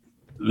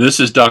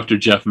This is Dr.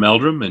 Jeff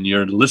Meldrum, and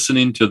you're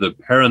listening to the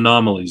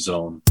Paranomaly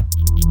Zone.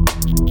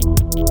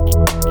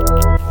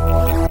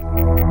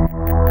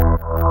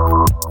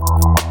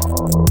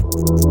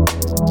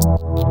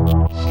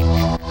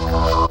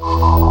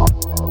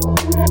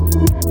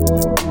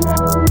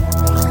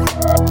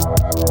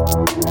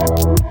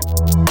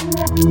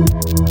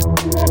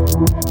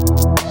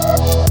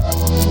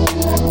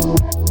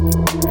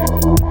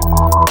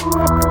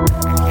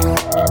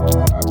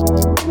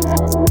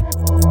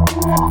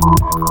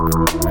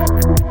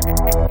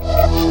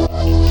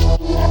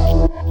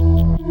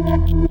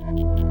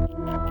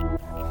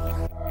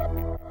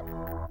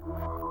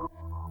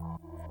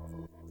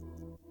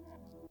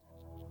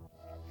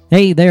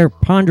 Hey there,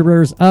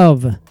 ponderers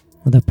of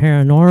the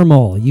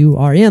paranormal. You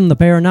are in the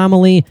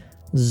Paranomaly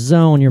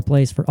Zone, your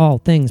place for all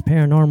things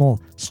paranormal,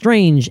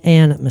 strange,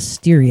 and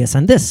mysterious.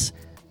 And this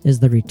is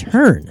the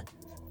return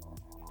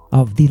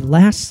of the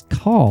last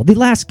call. The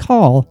last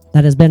call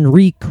that has been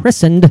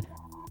rechristened.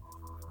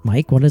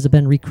 Mike, what has it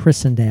been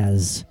rechristened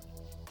as?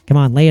 Come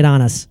on, lay it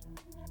on us.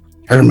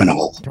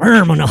 Terminal.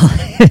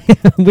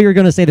 We were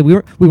going to say that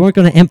we weren't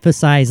going to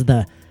emphasize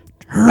the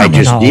terminal. I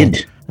just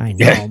did. I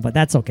know, but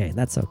that's okay.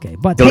 That's okay.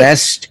 But the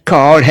last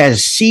call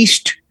has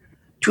ceased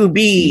to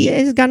be. He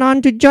has gone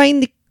on to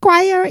join the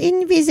choir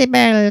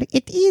invisible.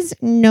 It is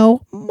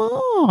no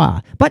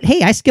more. But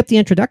hey, I skipped the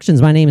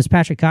introductions. My name is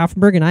Patrick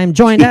Koffenberg, and I am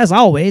joined, as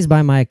always,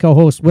 by my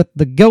co-host with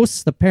the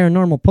ghosts, the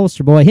paranormal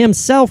poster boy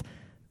himself.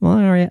 Well,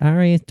 I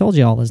already told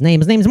you all his name.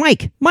 His name's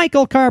Mike.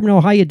 Michael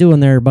Carbino. How you doing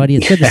there, buddy?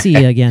 It's good to see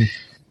you again.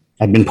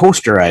 I've been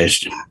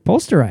posterized.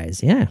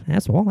 Posterized, yeah.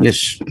 That's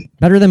yes.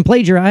 Better than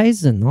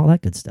plagiarized and all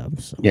that good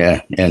stuff. So.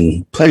 Yeah,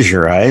 and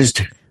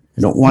pleasurized.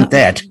 Don't want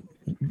that.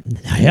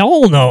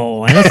 Hell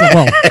no. I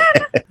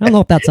don't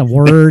know if that's a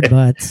word,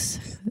 but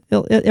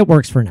it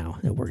works for now.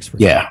 It works for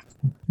now.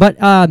 But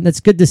it's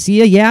good to see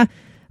you. Yeah.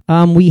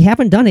 We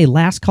haven't done a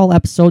last call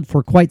episode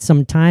for quite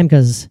some time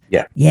because,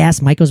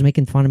 yes, Mike was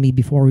making fun of me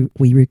before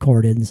we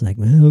recorded. It's like,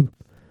 well,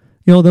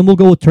 then we'll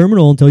go with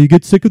Terminal until you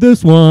get sick of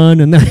this one,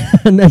 and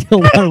then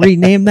you'll want to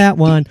rename that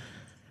one.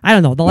 I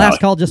don't know. The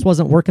last call just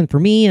wasn't working for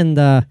me, and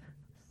I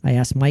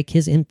asked Mike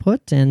his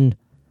input, and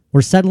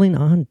we're settling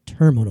on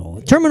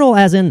Terminal. Terminal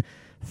as in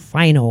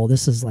final.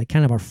 This is like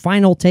kind of our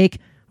final take,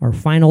 our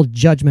final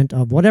judgment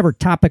of whatever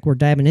topic we're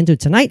diving into.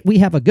 Tonight, we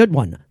have a good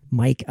one,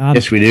 Mike.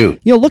 Yes, we do.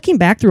 Looking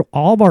back through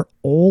all of our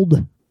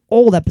old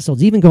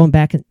episodes, even going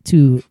back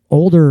to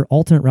older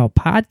Alternate Route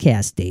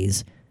podcast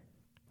days,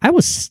 I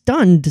was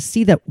stunned to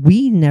see that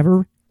we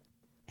never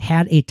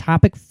had a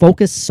topic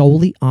focused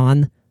solely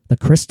on the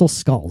crystal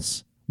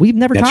skulls. We've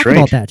never talked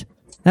about that.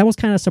 That was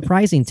kind of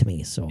surprising to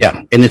me. So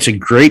yeah, and it's a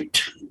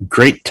great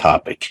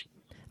topic.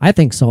 I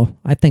think so.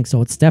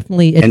 It's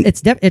definitely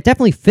it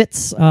definitely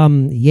fits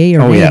yay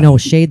or nay, no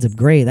shades of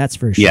gray, that's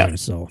for sure. Yeah.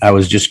 So I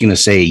was just gonna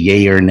say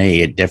yay or nay,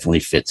 it definitely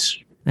fits.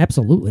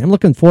 Absolutely. I'm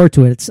looking forward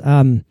to it. It's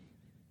the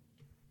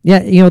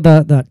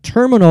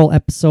terminal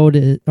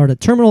episode or the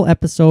terminal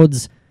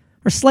episodes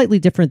are slightly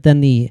different than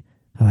the,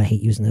 I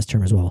hate using this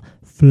term as well,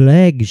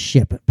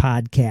 flagship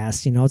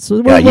podcast. You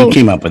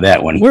came up with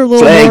that one. We're a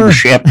little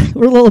flagship.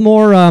 We're a little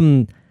more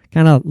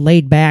kind of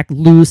laid back,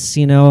 loose,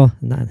 I don't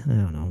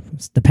know.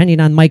 Depending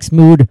on Mike's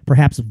mood,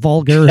 perhaps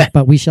vulgar,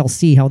 but we shall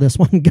see how this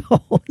one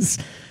goes.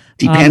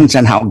 Depends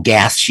on how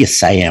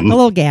gaseous I am. A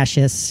little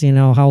gaseous,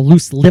 how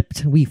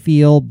loose-lipped we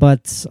feel,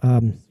 but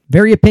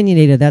very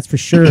opinionated, that's for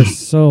sure.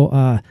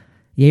 So,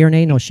 yay or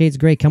nay, no shades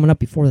gray coming up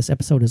before this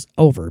episode is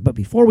over. But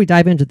before we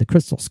dive into the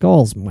crystal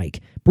skulls, Mike,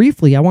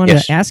 briefly, I wanted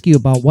to ask you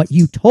about what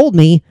you told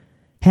me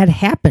had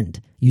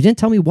happened. You didn't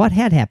tell me what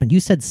had happened. You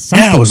said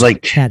something. Yeah, it was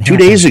like 2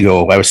 days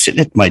ago. I was sitting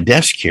at my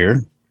desk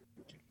here,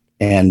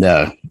 and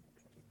my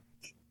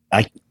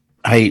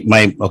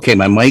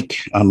mic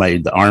on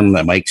the arm,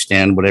 the mic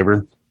stand,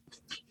 whatever,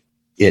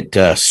 it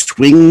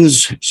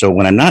swings. So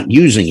when I'm not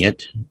using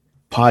it,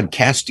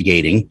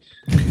 podcastigating.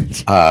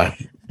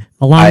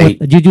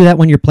 Did you do that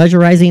when you're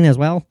pleasurizing as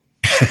well?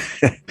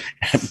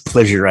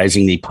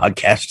 Pleasurizing the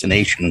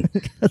podcastination.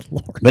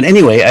 But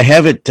anyway, I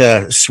have it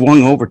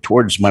swung over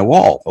towards my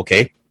wall,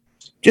 okay?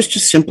 Just a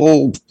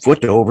simple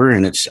foot over,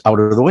 and it's out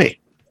of the way.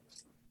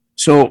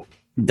 So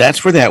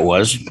that's where that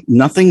was.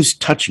 Nothing's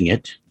touching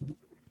it.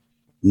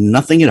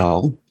 Nothing at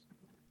all.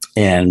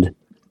 And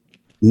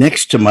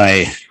next to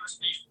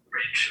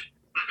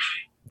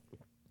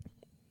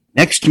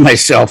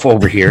myself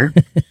over here,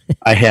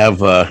 I have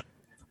the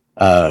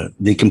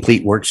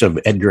complete works of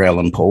Edgar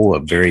Allan Poe, a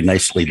very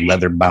nicely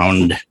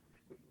leather-bound.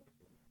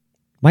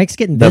 Mike's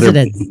getting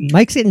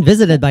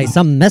visited by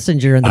some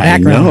messenger in the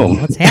background. I know.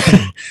 What's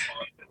happening?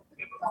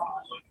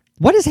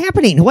 What is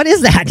happening? What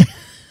is that?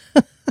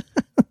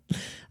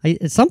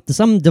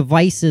 Some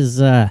device is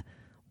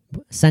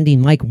sending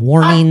Mike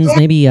warnings.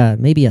 Maybe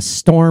a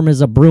storm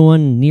is a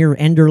brewing near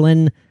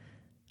Enderlin.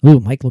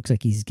 Ooh, Mike looks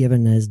like he's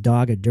giving his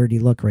dog a dirty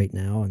look right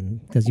now, and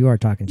because you are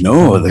talking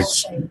to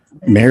that's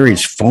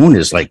Mary's phone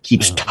is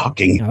keeps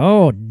talking.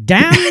 Oh,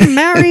 damn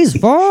Mary's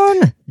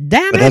phone!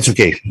 Damn it! But that's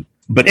okay.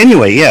 But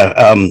anyway,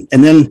 and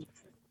then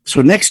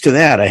so next to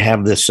that, I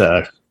have this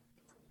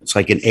it's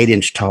like an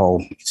 8-inch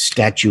tall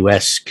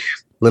statuesque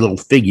little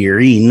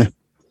figurine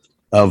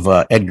of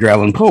Edgar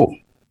Allan Poe.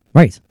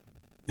 Right.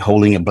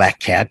 Holding a black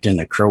cat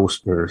and a crow,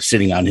 or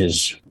sitting on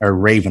his, or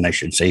raven, I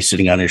should say,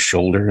 sitting on his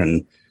shoulder.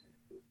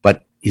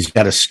 But he's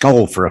got a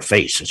skull for a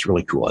face. It's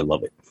really cool. I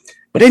love it.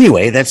 But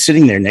anyway, that's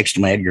sitting there next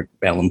to my Edgar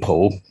Allan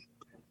Poe,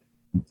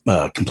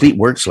 complete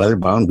works, leather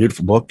bound,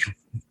 beautiful book.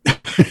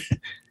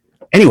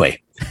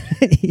 Anyway,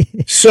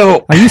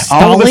 so are you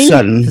stalling? All of a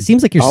sudden, it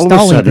seems like you're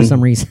stalling for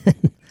some reason.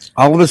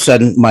 All of a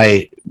sudden,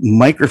 my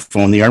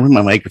microphone, the arm of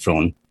my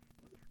microphone,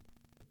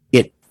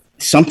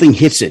 something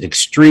hits it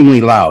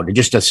extremely loud. It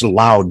just does a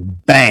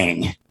loud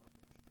bang.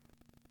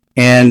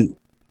 And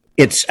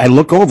I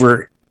look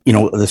over,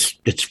 it's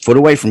a foot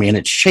away from me, and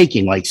it's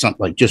shaking like something,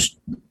 like just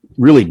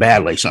really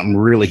bad, like something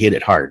really hit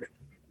it hard.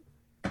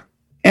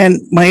 And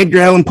my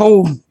Edgar Allan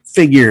Poe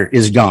figure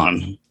is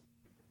gone.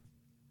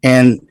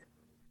 And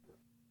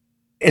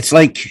it's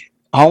like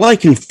all I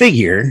can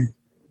figure,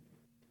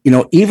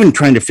 even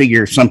trying to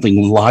figure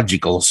something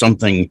logical,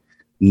 something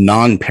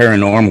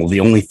non-paranormal, the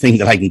only thing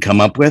that I can come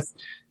up with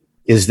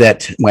is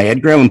that my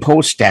Edgar Allan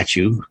Poe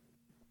statue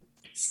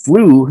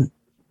flew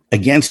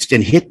against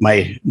and hit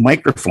my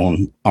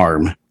microphone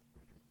arm.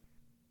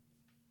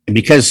 And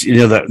because,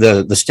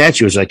 the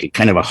statue is like a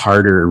kind of a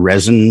harder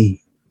resin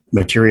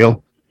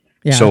material.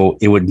 Yeah. So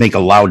it would make a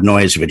loud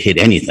noise if it hit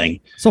anything.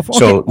 So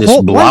this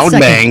loud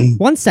bang.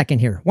 1 second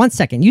here. 1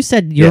 second. You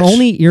said your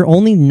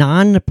only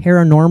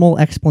non-paranormal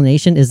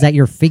explanation is that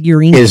your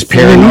figurine is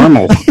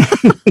paranormal.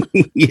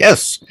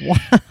 Yes.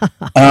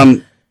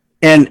 Wow.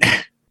 And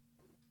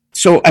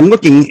so I'm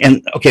looking,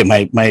 and okay,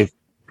 my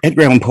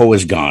Edgar Allan Poe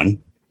is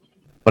gone,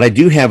 but I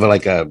do have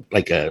like a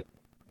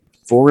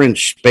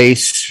 4-inch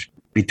space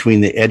between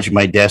the edge of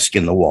my desk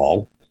and the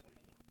wall,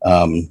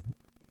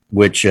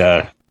 which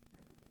I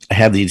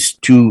have these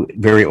 2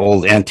 very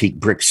old antique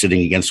bricks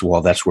sitting against the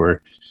wall. That's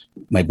where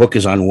my book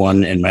is on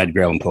one and my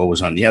Edgar Allan Poe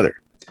is on the other.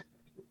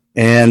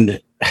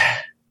 And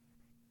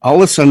all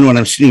of a sudden, when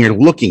I'm sitting here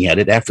looking at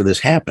it after this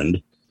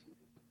happened,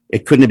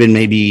 it couldn't have been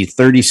maybe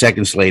 30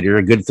 seconds later,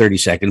 a good 30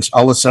 seconds.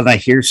 All of a sudden, I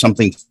hear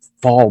something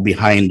fall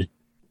behind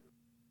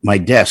my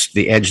desk,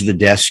 the edge of the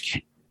desk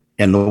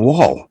and the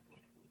wall.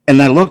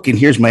 And I look, and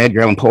here's my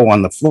Edgar Allan Poe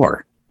on the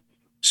floor.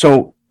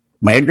 So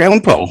my Edgar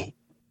Allan Poe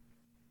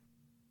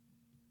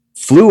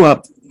flew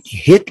up,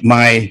 hit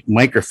my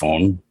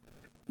microphone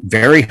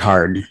very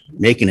hard,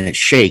 making it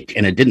shake.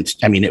 And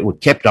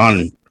it kept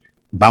on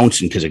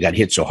bouncing because it got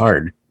hit so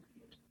hard.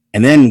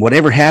 And then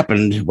whatever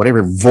happened,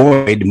 whatever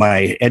void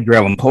my Edgar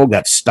Allan Poe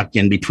got stuck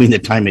in between the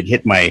time it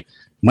hit my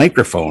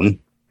microphone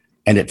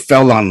and it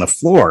fell on the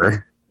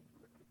floor,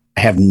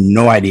 I have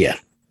no idea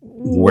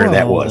where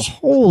that was.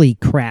 Holy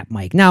crap,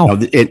 Mike. Now,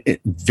 it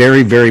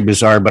very, very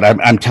bizarre, but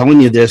I'm telling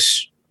you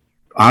this,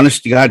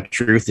 honest to God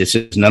truth, this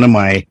is none of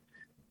my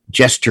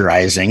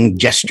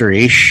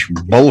gesture-ish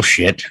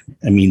bullshit.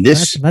 I mean,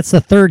 that's the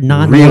third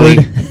non-word.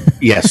 Really,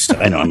 yes,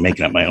 I know. I'm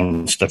making up my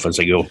own stuff as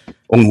I go.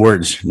 Own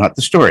words, not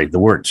the story, the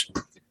words.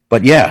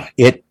 But yeah,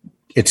 it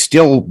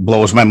still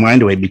blows my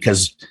mind away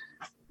because,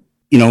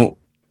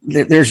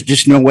 there's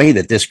just no way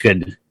that this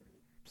could,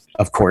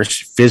 of course,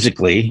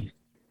 physically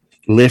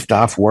lift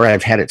off where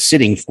I've had it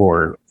sitting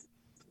for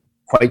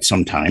quite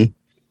some time,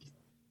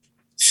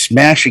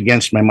 smash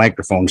against my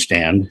microphone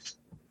stand,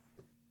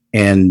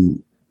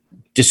 and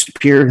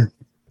disappear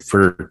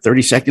for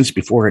 30 seconds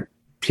before it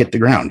hit the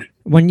ground.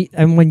 When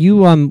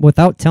you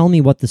without telling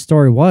me what the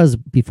story was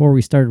before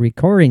we started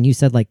recording, you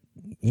said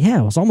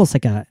it was almost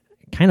like a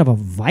kind of a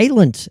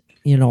violent,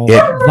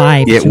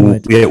 vibe to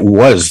it. It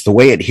was the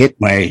way it hit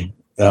my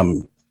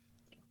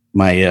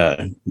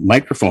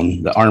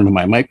microphone, the arm of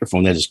my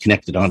microphone that is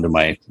connected onto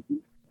my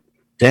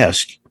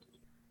desk.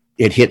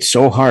 It hit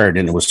so hard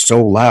and it was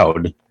so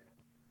loud,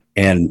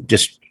 and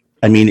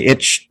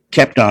it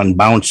kept on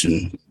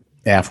bouncing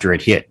after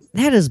it hit.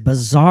 That is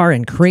bizarre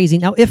and crazy.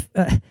 Now, if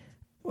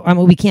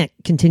we can't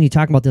continue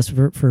talking about this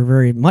for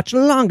very much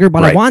longer,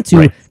 but I want to.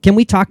 Right. Can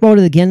we talk about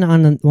it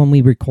again when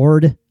we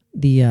record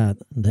the air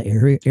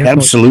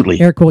absolutely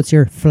quotes, air quotes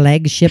here,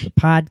 flagship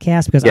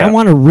podcast? Because I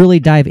want to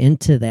really dive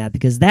into that,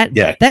 because that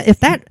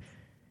if that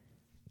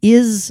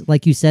is,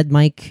 like you said,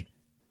 Mike,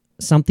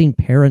 something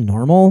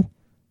paranormal,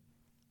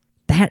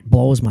 that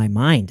blows my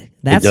mind.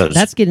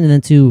 That's getting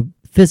into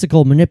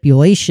physical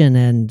manipulation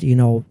and,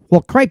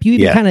 cripe, you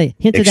even kind of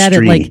hinted at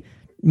it, like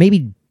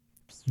maybe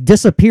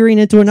disappearing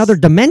into another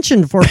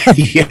dimension for a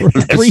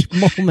brief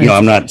moment.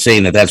 I'm not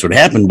saying that that's what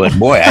happened, but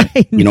boy,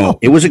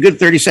 it was a good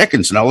 30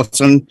 seconds. And all of a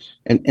sudden,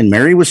 and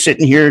Mary was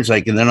sitting here, and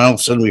then all of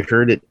a sudden we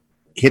heard it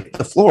hit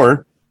the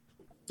floor,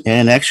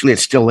 and actually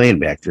it's still laying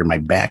back there. My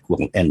back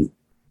won't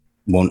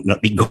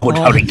let me go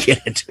down and get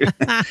it.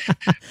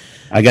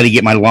 I got to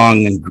get my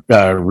long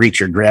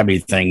reacher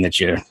grabby thing that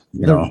I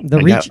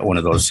got one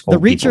of those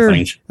old people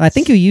things. I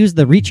think you use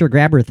the reacher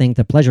grabber thing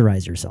to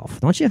pleasurize yourself,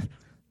 don't you?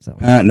 So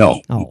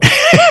no. Oh.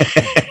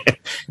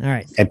 All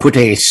right. I put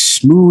a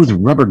smooth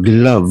rubber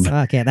glove.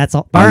 Okay, that's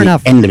all. Far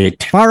enough. End of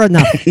it. Far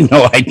enough.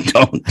 No, I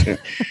don't.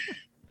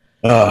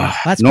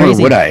 That's nor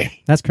crazy. would I.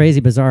 That's crazy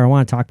bizarre. I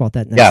want to talk about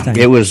that next time.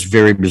 Yeah, it was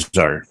very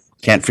bizarre.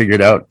 Can't figure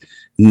it out.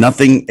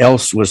 Nothing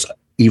else was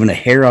even a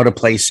hair out of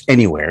place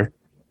anywhere.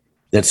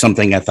 That's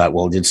something I thought,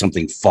 well, did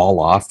something fall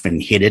off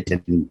and hit it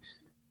and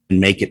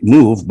make it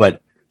move?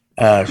 But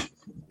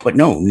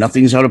no,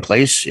 nothing's out of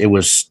place. It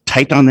was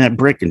tight on that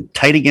brick and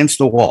tight against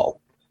the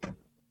wall.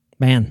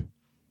 Man.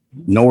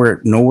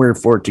 Nowhere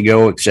for it to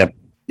go except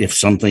if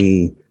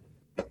something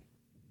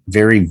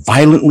very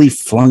violently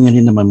flung it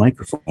into my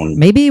microphone.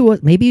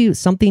 Maybe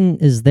something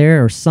is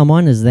there, or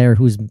someone is there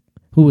who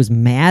was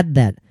mad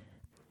that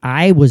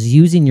I was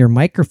using your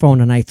microphone,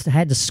 and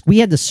we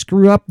had to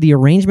screw up the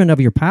arrangement of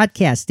your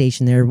podcast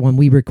station there when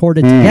we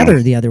recorded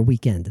together the other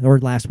weekend or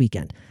last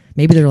weekend.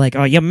 Maybe they're like,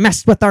 "Oh, you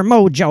messed with our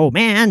mojo,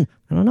 man."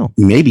 I don't know.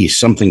 Maybe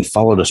something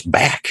followed us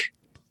back.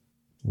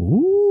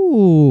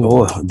 Ooh.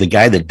 Oh, the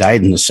guy that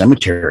died in the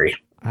cemetery.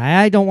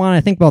 I don't want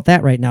to think about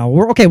that right now.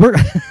 We're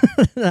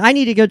I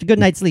need to go to good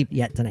night's sleep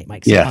yet tonight,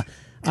 Mike. So, yeah.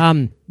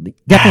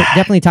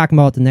 Definitely talking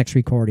about the next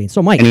recording.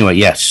 So, Mike. Anyway,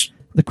 yes.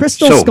 The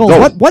crystal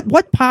skull.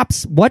 What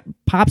pops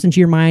into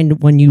your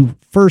mind when you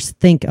first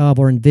think of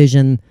or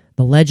envision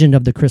the legend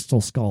of the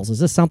crystal skulls? Is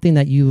this something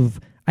that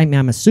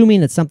I'm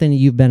assuming it's something that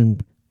you've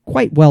been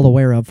quite well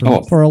aware of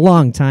for a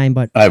long time,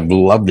 but I've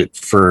loved it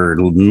for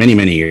many,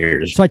 many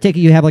years. So I take it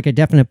you have like a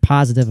definite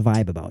positive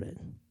vibe about it.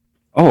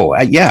 Oh,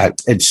 yeah.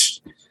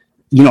 It's,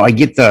 I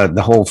get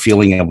the whole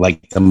feeling of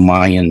like the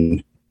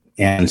Mayan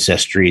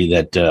ancestry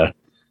that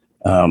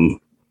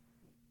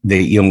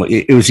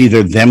it was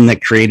either them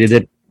that created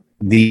it,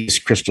 these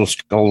crystal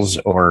skulls,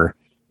 or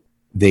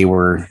they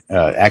were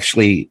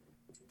actually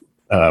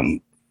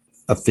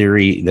a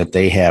theory that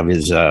they have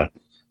is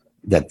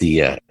that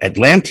the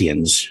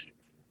Atlanteans,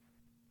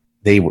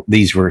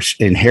 these were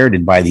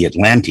inherited by the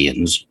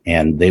Atlanteans,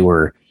 and they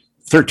were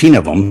 13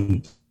 of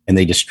them, and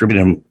they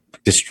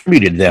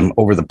distributed them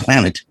over the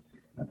planet.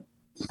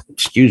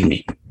 Excuse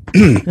me.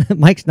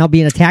 Mike's now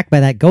being attacked by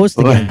that ghost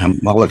again.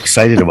 I'm all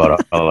excited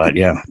about all that.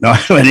 Yeah. No,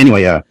 but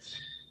anyway,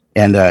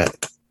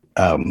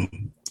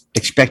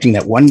 expecting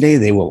that one day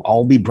they will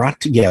all be brought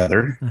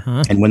together.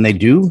 Uh-huh. And when they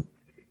do,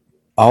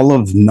 all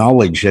of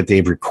knowledge that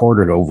they've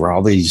recorded over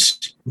all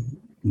these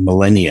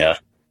millennia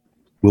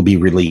will be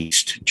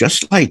released,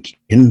 just like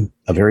in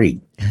a very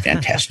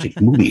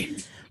fantastic movie.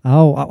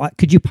 Oh,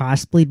 could you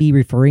possibly be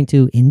referring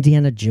to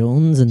Indiana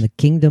Jones and the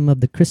Kingdom of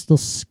the Crystal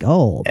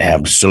Skull?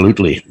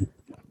 Absolutely.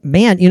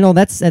 Man,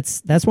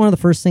 that's one of the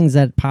first things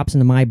that pops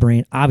into my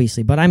brain,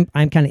 obviously, but I'm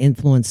kind of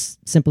influenced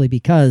simply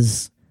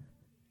because,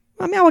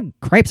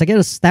 cripes, I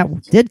guess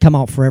that did come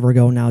out forever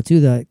ago now, too.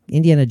 The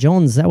Indiana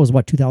Jones, that was,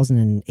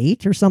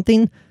 2008 or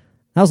something?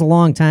 That was a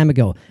long time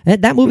ago.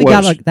 And that movie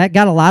got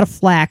a lot of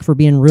flack for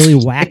being really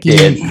wacky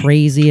and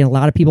crazy, and a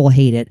lot of people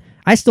hate it.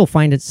 I still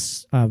find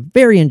it's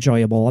very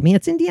enjoyable. I mean,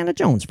 it's Indiana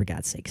Jones, for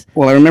God's sakes.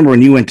 Well, I remember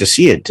when you went to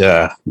see it,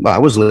 I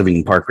was living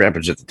in Park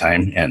Rapids at the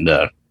time, and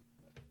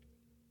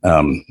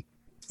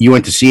you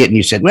went to see it and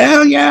you said,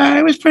 well, yeah,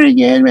 it was pretty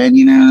good, but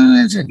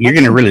you're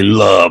going to really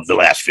love the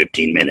last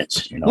 15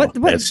 minutes. What?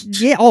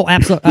 Yeah. Oh,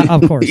 absolutely.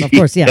 Of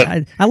course.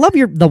 Yeah. I love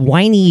the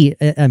whiny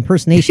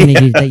impersonation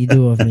that you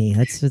do of me.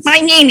 That's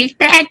my name is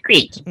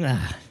Patrick.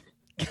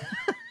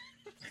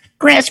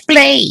 Press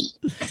play.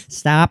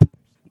 Stop.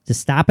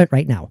 Just stop it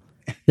right now.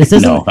 This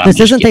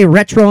isn't a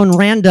retro and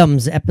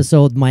randoms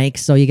episode, Mike.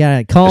 So you got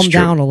to calm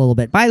down a little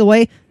bit. By the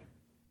way,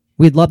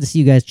 we'd love to see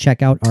you guys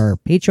check out our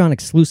Patreon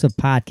exclusive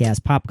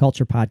podcast, Pop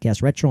Culture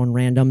Podcast, Retro and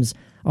Randoms.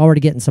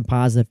 Already getting some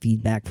positive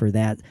feedback for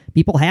that.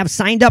 People have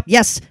signed up.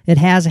 Yes, it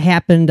has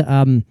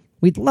happened.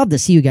 We'd love to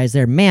see you guys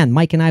there. Man,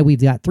 Mike and I,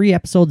 we've got 3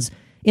 episodes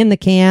in the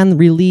can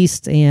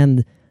released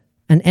and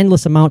an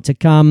endless amount to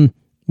come.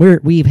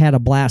 We've had a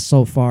blast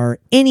so far.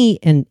 Any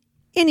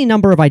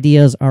number of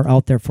ideas are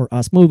out there for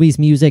us. Movies,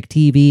 music,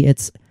 TV.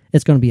 It's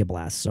going to be a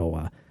blast.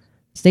 So,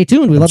 stay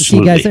tuned. We'd love to see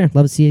you guys there.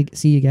 Love to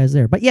see you guys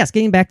there. But yes,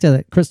 getting back to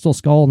the Crystal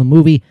Skull and the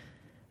movie,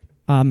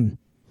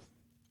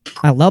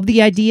 I love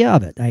the idea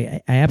of it.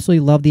 I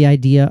absolutely love the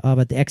idea of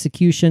it. The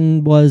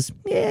execution was,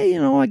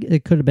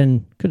 it could have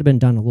been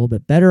done a little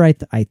bit better. I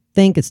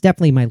think it's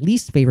definitely my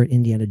least favorite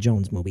Indiana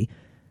Jones movie.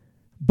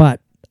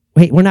 But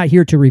wait, we're not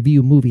here to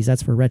review movies.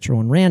 That's for Retro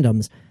and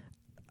Randoms.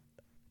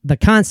 The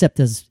concept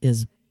is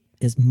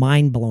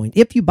mind blowing.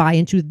 If you buy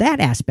into that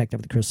aspect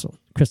of the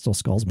crystal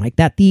skulls, Mike,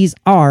 that these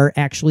are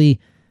actually,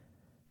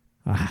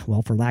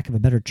 for lack of a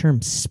better term,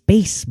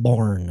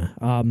 spaceborne,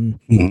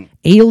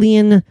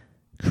 alien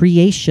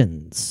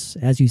creations.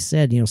 As you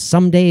said,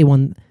 someday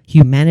when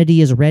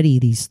humanity is ready,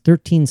 these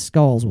 13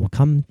 skulls will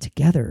come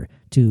together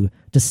to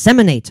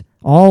disseminate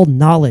all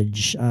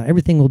knowledge.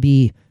 Everything will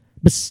be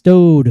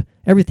bestowed.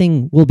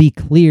 Everything will be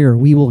clear.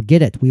 We will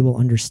get it. We will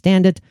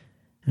understand it.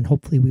 And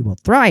hopefully we will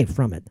thrive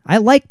from it. I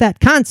like that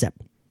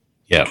concept.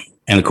 Yeah.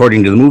 And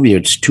according to the movie,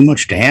 it's too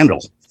much to handle.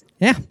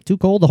 Yeah. Too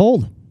cold to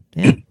hold.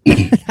 Yeah.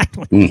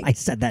 I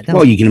said that.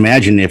 Well, you can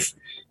imagine if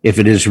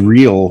it is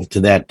real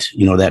to that,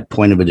 that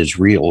point of it is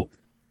real,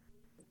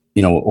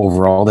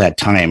 over all that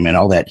time and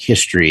all that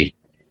history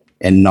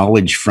and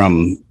knowledge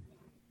from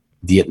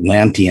the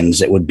Atlanteans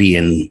that would be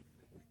in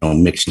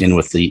mixed in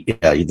with the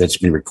that's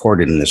been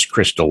recorded in this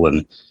crystal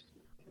and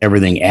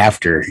everything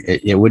after,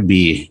 it would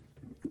be.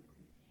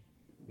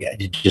 Yeah,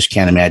 you just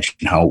can't imagine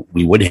how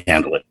we would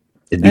handle it.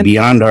 It'd be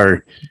beyond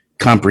our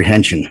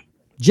comprehension.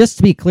 Just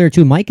to be clear,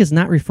 too, Mike is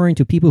not referring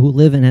to people who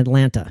live in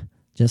Atlanta.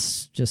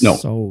 Just no.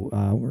 So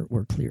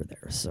we're clear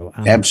there. So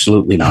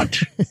absolutely not.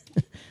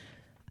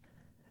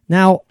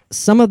 Now,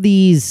 some of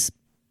these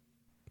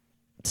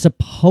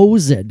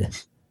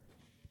supposed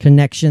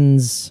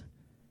connections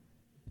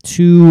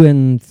to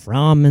and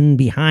from and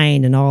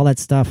behind and all that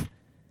stuff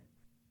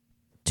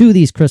to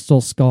these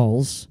crystal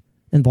skulls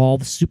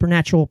involve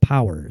supernatural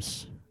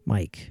powers,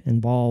 Mike,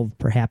 involve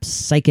perhaps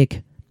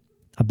psychic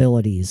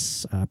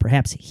abilities,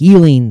 perhaps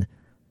healing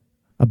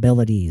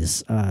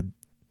abilities,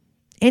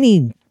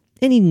 any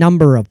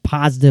number of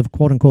positive,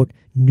 quote unquote,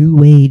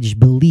 new age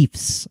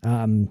beliefs.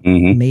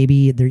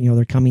 Maybe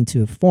they're coming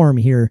to form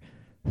here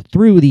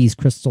through these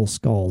crystal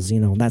skulls.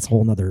 That's a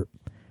whole nother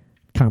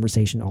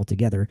conversation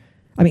altogether.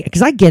 I mean,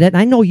 because I get it, and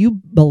I know you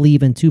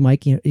believe in too,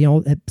 Mike.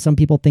 Some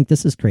people think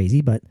this is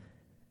crazy, but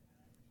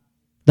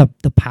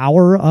the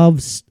power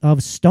of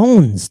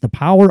stones, the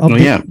power of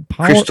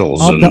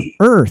crystals of the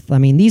earth. I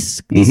mean,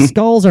 these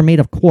skulls are made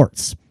of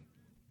quartz,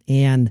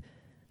 and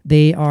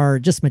they are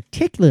just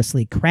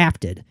meticulously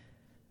crafted.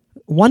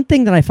 One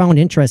thing that I found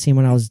interesting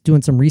when I was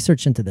doing some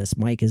research into this,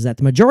 Mike, is that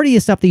the majority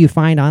of stuff that you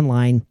find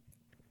online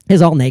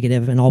is all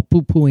negative and all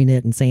poo-pooing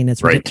it and saying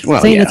it's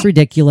it's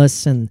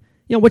ridiculous, and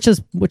which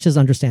is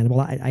understandable.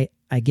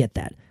 I get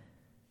that.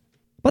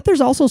 But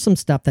there's also some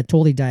stuff that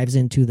totally dives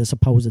into the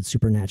supposed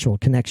supernatural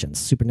connections,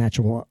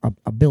 supernatural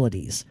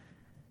abilities.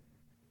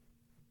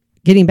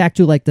 Getting back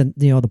to like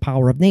the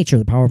power of nature,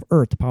 the power of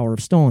earth, the power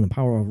of stone, the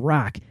power of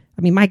rock.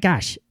 I mean, my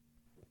gosh,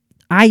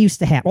 I used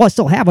to have, I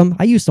still have them.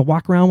 I used to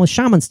walk around with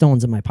shaman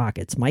stones in my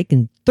pockets, Mike,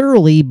 and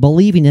thoroughly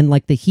believing in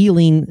like the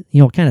healing,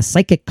 kind of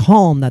psychic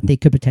calm that they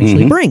could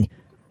potentially bring.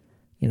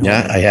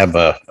 Yeah, I have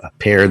a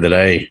pair that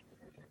I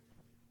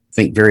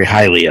think very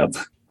highly of.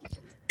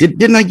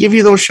 Didn't I give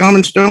you those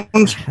shaman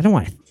stones? I don't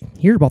want to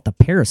hear about the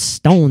pair of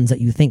stones that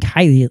you think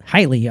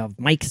highly of,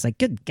 Mike. It's like,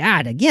 good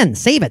God, again,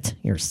 save it.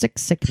 You're a sick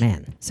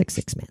man. Sick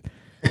man.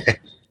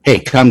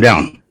 Hey, calm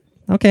down.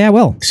 Okay, I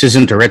will. This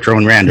isn't a retro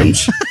and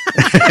randoms.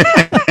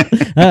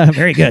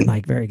 Very good,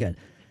 Mike. Very good.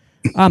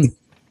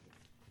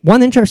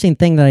 One interesting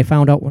thing that I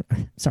found out.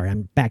 Sorry,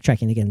 I'm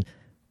backtracking again.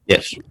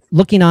 Yes.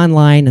 Looking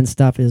online and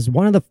stuff is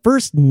one of the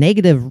first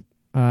negative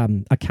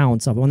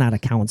accounts of, well, not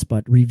accounts,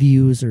 but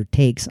reviews or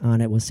takes on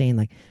it was saying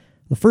like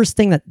the first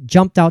thing that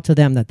jumped out to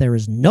them that there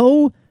is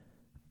no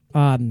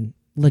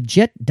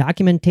legit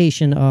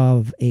documentation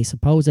of a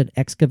supposed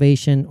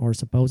excavation or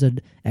supposed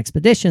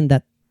expedition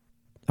that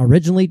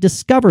originally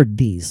discovered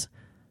these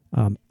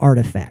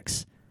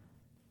artifacts.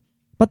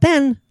 But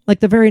then,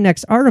 like the very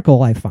next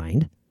article I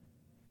find,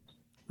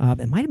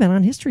 it might have been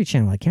on History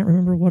Channel. I can't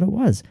remember what it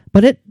was,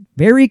 but it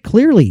very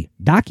clearly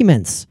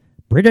documents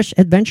British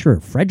adventurer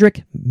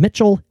Frederick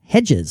Mitchell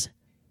Hedges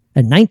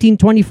in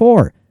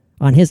 1924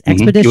 on his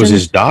expedition. It was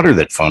his daughter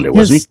that found it,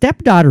 wasn't his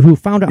stepdaughter who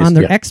found it on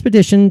their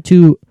expedition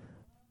to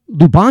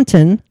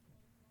Lubontin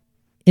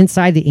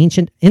inside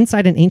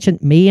an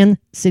ancient Mayan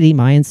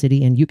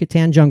city in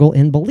Yucatan jungle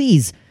in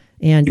Belize.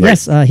 And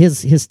yes,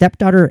 his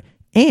stepdaughter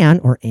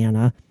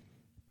Anna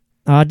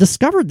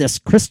discovered this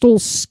crystal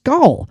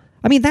skull.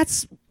 I mean,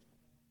 that's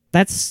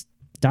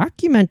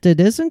documented,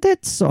 isn't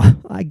it? So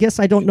I guess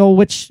I don't know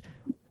which.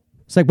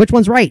 It's like, which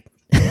one's right?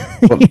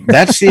 Well,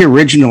 that's the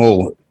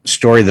original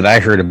story that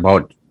I heard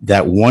about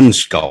that one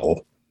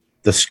skull,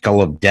 the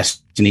Skull of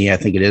Destiny, I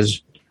think it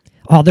is.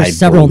 Oh, there's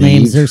several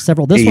names. There's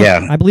several. This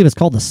one, I believe, is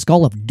called the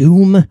Skull of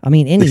Doom. I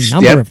mean, any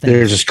number of things.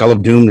 There's a Skull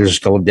of Doom. There's a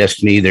Skull of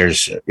Destiny.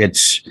 There's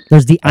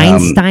the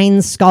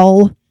Einstein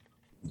skull.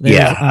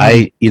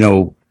 I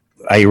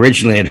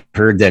originally had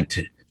heard that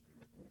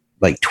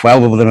like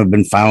 12 of them have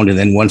been found, and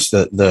then once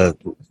the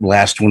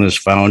last one is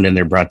found and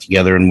they're brought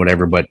together and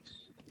whatever, but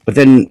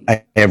then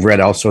I have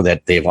read also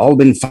that they've all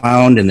been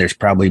found, and there's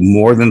probably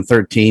more than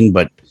 13,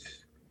 but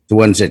the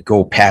ones that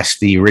go past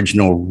the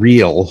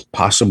original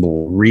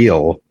possible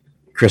real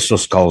crystal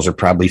skulls are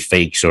probably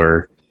fakes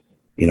or,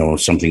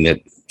 something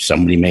that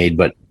somebody made.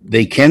 But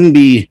they can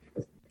be,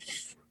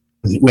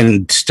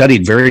 when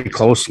studied very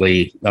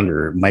closely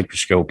under a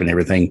microscope and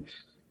everything,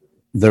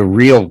 the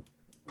real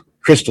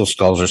crystal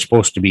skulls are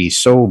supposed to be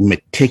so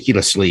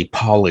meticulously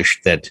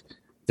polished that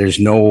there's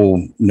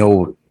no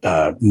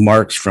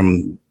marks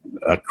from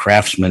a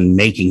craftsman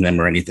making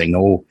them or anything,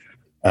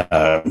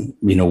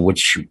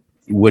 which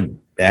would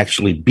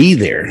actually be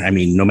there. I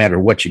mean, no matter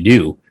what you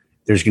do,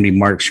 there's going to be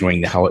marks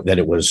showing that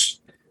it was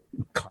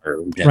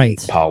carved and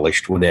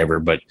polished, whatever.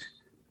 But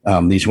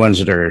these ones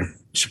that are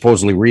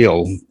supposedly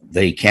real,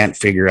 they can't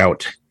figure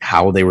out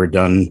how they were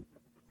done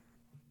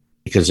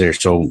because they're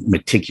so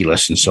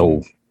meticulous and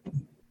so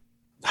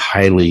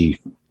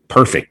highly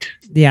perfect.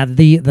 Yeah,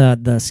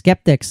 the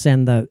skeptics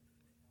and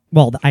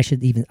I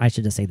should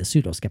just say the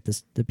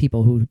pseudo-skeptics, the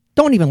people who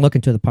don't even look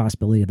into the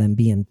possibility of them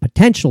being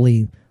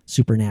potentially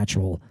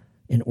supernatural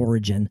in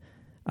origin.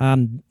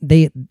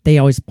 They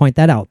always point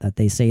that out, that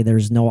they say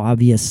there's no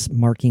obvious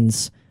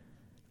markings.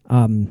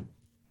 Let me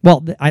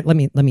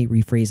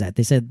rephrase that.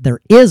 They said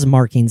there is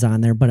markings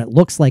on there, but it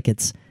looks like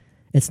it's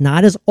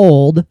not as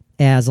old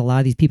as a lot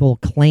of these people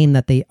claim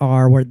that they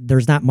are, where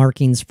there's not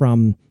markings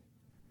from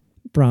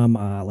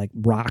like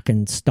rock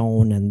and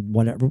stone and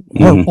whatever,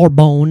 or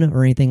bone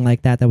or anything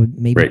like that would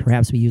maybe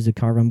perhaps be used to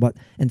carve them. But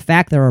in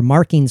fact, there are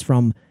markings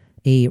from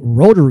a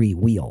rotary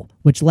wheel,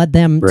 which led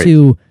them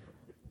to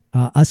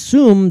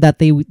assume that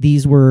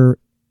these were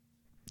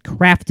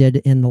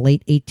crafted in the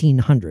late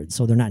 1800s.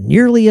 So they're not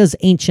nearly as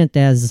ancient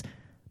as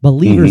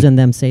believers in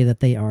them say that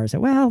they are. So,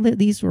 well,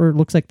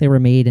 looks like they were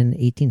made in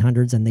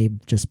 1800s, and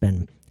they've just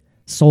been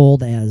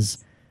sold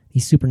as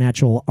these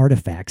supernatural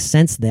artifacts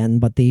since then.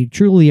 But they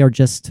truly are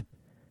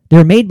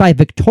they're made by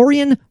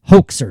Victorian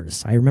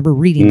hoaxers. I remember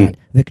reading that.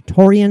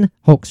 Victorian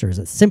hoaxers.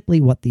 It's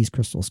simply what these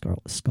crystal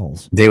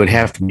skulls. They would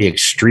have to be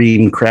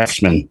extreme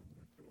craftsmen.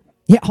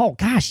 Yeah. Oh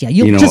gosh. Yeah.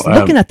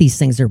 Looking at these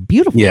things, they're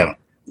beautiful. Yeah.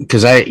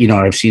 Because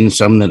I've seen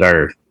some that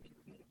are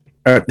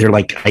they're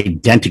like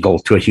identical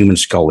to a human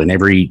skull in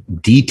every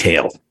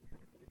detail.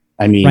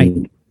 I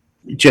mean,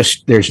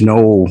 just there's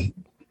no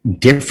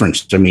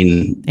difference. I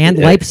mean, and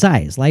life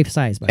size,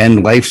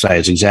 and life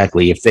size.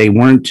 Exactly. If they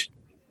weren't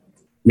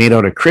made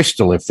out of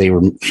crystal, if they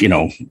were,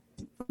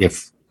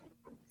 if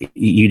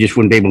you just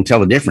wouldn't be able to tell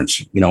the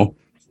difference,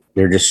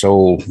 they're just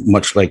so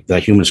much like the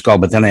human skull.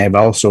 But then I have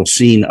also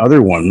seen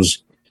other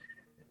ones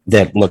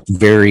that look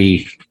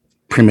very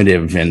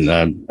primitive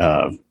and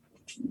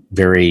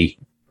very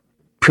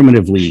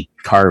primitively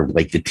carved,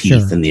 like the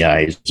teeth and the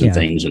eyes and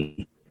things.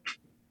 And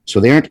so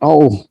they aren't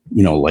all,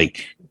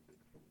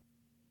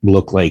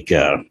 look like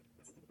a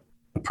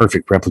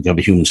perfect replica of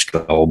a human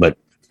skull, but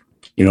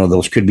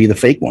those could be the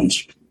fake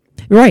ones.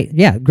 Right.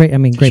 Yeah. Great. I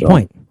mean, great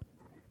point.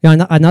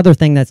 Another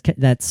thing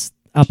that's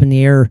up in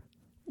the air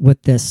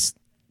with this,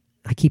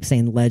 I keep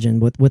saying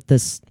legend, with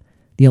this,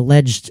 the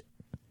alleged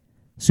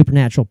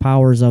supernatural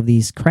powers of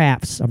these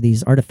crafts, of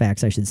these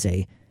artifacts, I should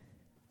say,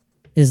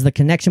 is the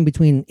connection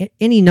between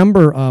any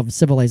number of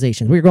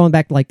civilizations. We're going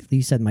back, like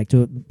you said, Mike,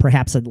 to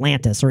perhaps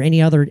Atlantis or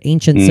any other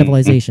ancient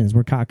civilizations.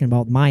 We're talking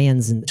about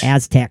Mayans and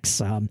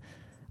Aztecs,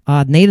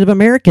 Native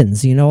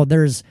Americans.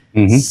 There's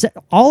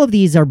all of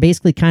these are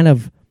basically kind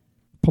of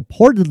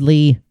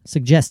purportedly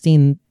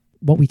suggesting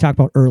what we talked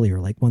about earlier,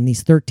 like when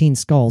these 13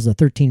 skulls, the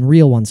 13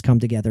 real ones come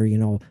together.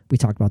 We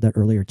talked about that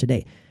earlier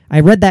today.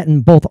 I read that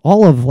in both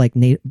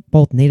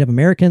both Native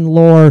American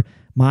lore,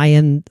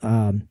 Mayan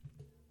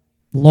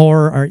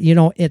lore, or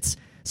it's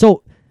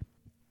so.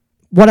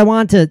 What I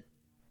want to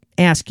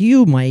ask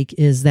you, Mike,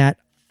 is that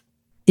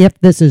if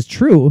this is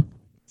true,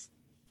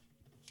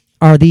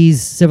 are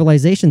these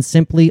civilizations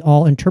simply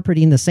all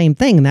interpreting the same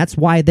thing, and that's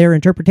why their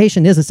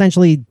interpretation is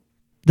essentially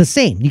the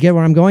same? You get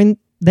where I'm going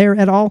there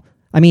at all?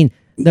 I mean,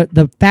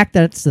 the fact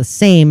that it's the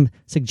same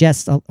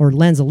suggests or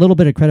lends a little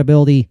bit of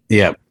credibility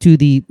to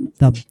the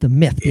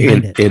myth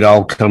behind it. It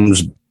all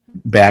comes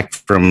back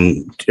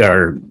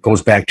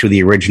goes back to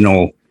the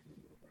original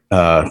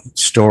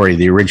story,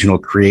 the original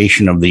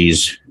creation of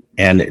these,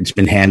 and it's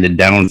been handed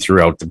down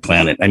throughout the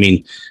planet. I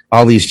mean,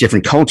 all these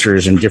different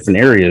cultures in different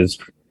areas,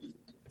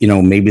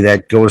 maybe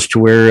that goes to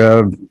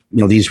where,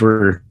 these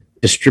were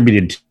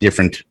distributed to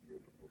different,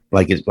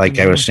 I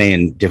was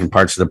saying, different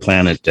parts of the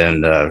planet,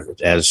 and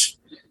as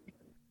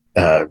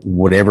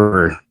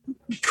whatever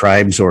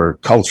tribes or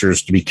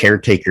cultures to be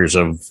caretakers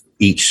of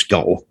each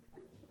skull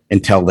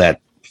until that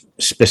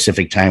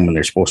specific time when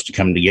they're supposed to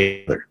come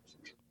together.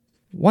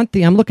 One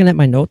thing, I'm looking at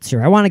my notes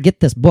here. I want to get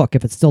this book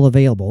if it's still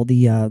available.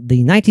 The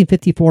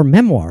 1954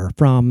 memoir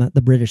from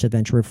the British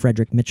adventurer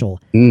Frederick Mitchell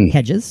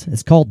Hedges.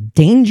 It's called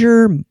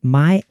 "Danger,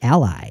 My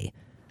Ally."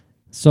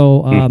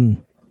 So,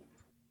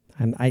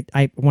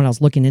 I when I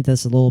was looking into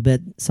this a little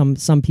bit,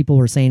 some people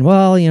were saying,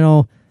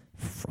 well,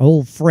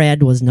 old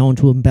Fred was known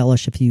to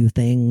embellish a few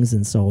things,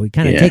 and so we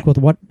kind of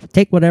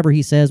take whatever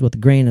he says with a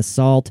grain of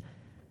salt.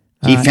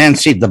 He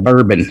fancied the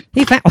bourbon.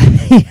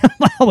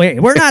 Well, wait,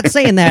 we're not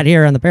saying that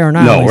here on the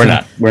Paranormal. No, we're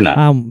not. We're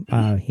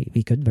not.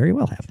 He could very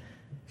well have.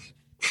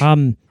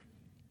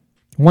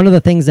 One of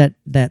the things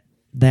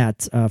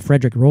that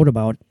Frederick wrote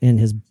about in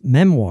his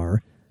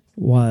memoir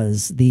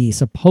was the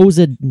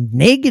supposed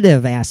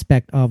negative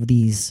aspect of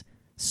these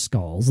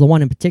skulls. The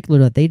one in particular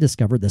that they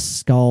discovered, the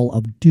Skull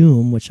of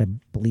Doom, which I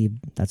believe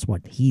that's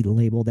what he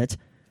labeled it.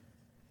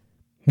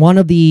 One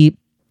of the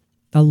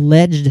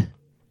alleged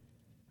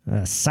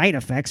side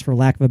effects, for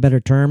lack of a better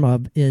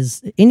term,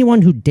 is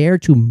anyone who dare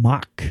to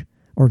mock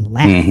or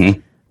laugh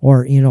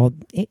or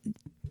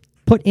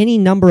put any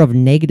number of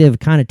negative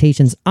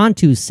connotations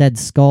onto said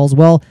skulls.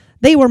 Well,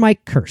 they were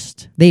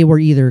cursed. They were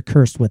either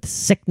cursed with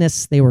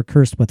sickness, they were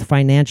cursed with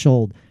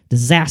financial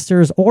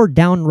disasters, or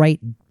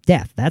downright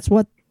death. That's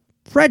what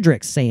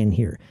Frederick's saying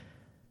here.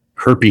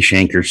 Herpes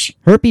shankers.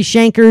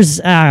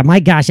 My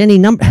gosh, any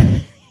number,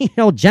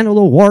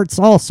 genital warts,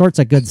 all sorts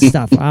of good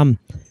stuff.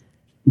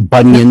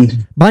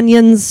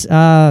 Bunions.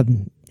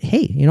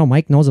 Hey,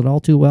 Mike knows it all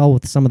too well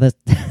with some of that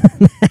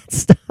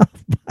stuff.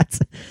 But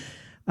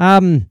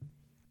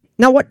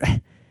now what?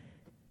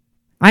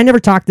 I never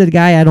talked to the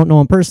guy. I don't know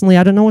him personally.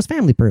 I don't know his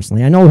family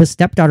personally. I know his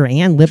stepdaughter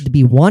Anne lived to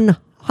be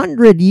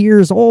 100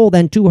 years old,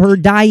 and to her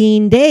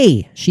dying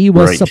day, she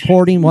was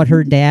supporting what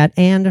her dad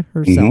and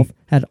herself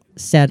had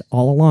said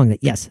all along,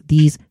 that yes,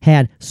 these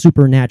had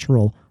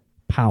supernatural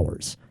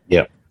powers.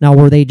 Yeah. Now,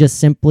 were they just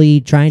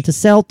simply trying to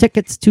sell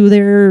tickets to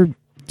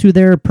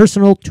their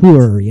personal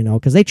tour,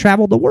 because they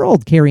traveled the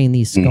world carrying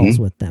these skulls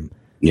with them?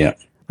 Yeah.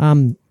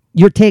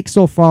 Your take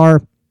so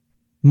far,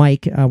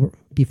 Mike,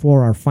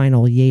 before our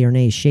final yay or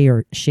nay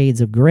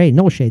shades of gray,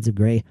 no shades of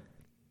gray.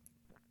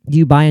 Do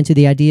you buy into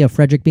the idea of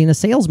Frederick being a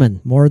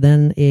salesman more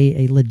than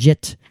a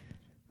legit?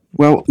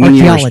 Well, when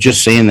you were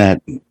just saying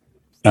that,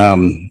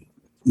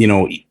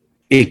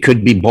 it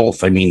could be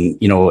both. I mean,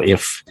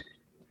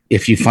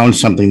 if you found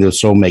something that's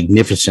so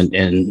magnificent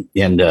and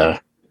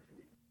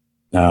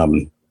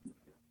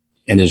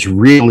as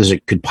real as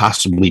it could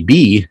possibly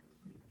be,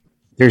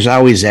 there's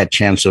always that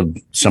chance of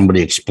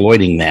somebody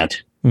exploiting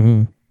that.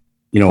 Mm-hmm.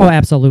 Oh,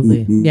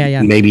 absolutely.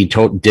 Yeah. Maybe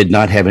did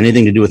not have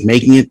anything to do with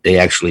making it. They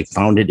actually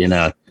found it in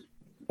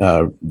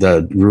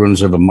the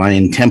ruins of a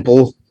Mayan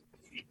temple.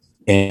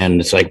 And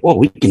it's like, well,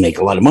 we can make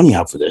a lot of money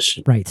off of this.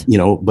 Right.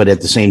 But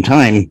at the same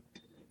time,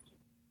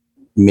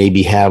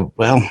 maybe still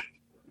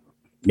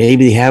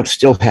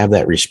have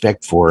that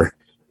respect for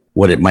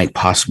what it might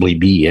possibly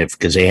be,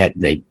 because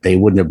they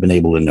wouldn't have been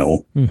able to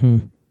know. Mm-hmm.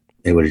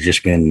 It would have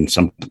just been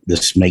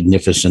this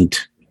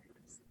magnificent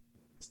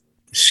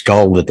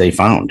skull that they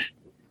found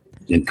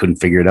and couldn't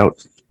figure it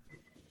out.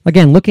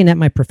 Again, looking at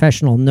my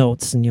professional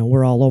notes, and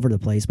we're all over the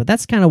place, but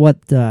that's kind of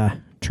what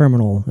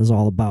Terminal is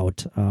all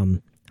about.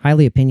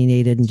 Highly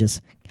opinionated and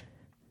just,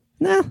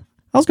 I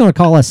was going to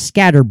call us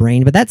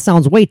scatterbrained, but that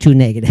sounds way too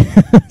negative.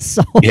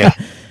 So, yeah.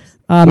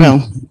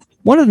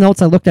 One of the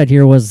notes I looked at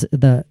here was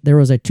there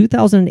was a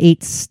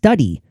 2008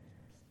 study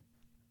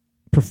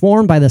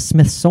performed by the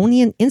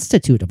Smithsonian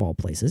Institute of all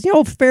places.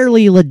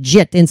 Fairly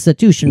legit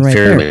institution right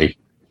there.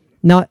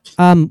 Now,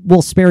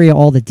 we'll spare you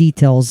all the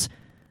details,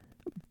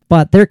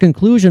 but their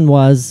conclusion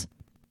was,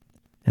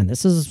 and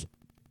this is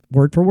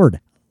word for word,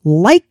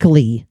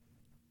 likely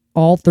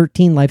all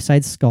 13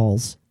 life-size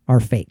skulls are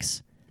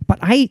fakes. But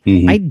I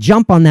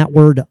jump on that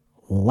word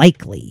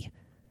likely.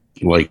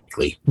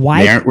 Likely.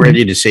 Why? They aren't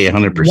ready to say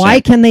 100%. Why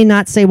can they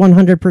not say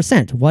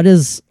 100%?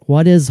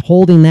 What is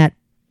holding that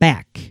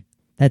back?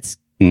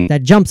 That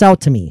jumps out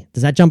to me.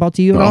 Does that jump out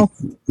to you at all?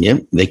 Yeah,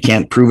 they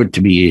can't prove it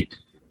to be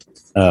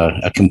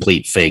a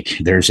complete fake.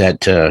 There's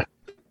that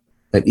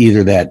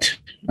either that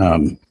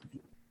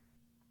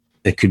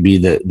it could be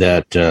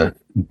that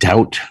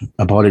doubt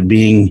about it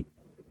being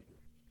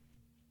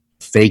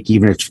fake,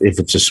 even if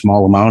it's a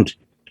small amount,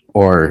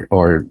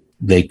 or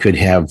they could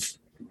have,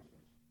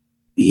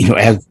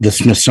 as the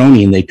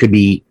Smithsonian, they could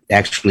be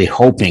actually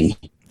hoping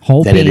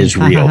that it is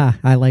real.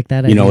 I like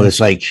that idea. It's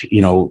like,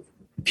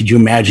 could you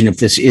imagine if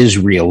this is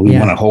real? We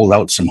want to hold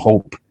out some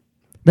hope.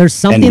 There's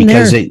something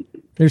there.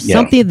 There's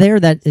something there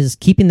that is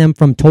keeping them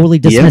from totally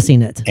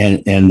dismissing it.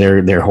 And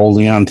they're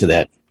holding on to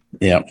that.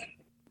 Yeah.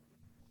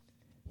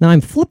 Now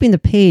I'm flipping the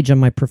page on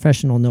my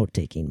professional note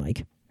taking,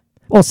 Mike.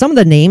 Well, some of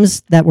the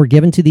names that were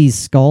given to these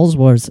skulls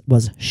was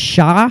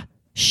Shah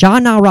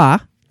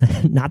Nara,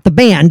 not the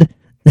band.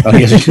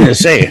 I was going to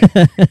say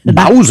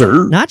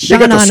Bowser. Not Shah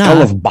Nana. The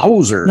skull of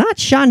Bowser. Not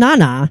Shah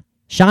Nana.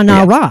 Shah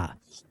Nara.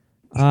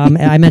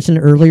 I mentioned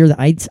earlier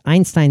the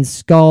Einstein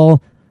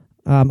skull.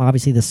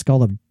 Obviously, the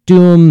skull of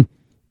Doom.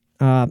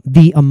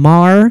 The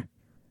Amar,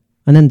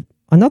 and then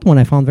another one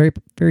I found very,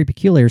 very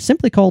peculiar,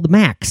 simply called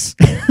Max.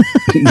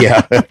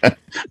 Yeah,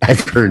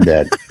 I've heard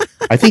that.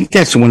 I think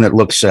that's the one that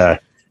looks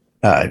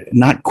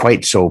not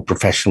quite so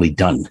professionally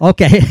done.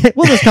 Okay,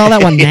 we'll just call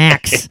that one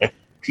Max.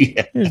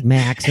 Yeah. There's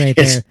Max right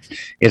there.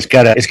 It's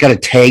got a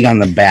tag on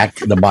the back,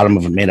 the bottom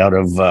of it made out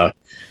of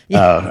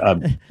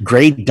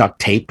gray duct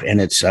tape, and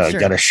it's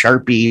got a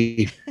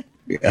Sharpie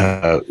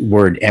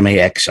word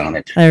MAX on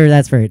it. Oh,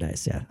 that's very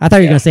nice. Yeah, I thought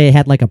you were going to say it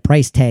had like a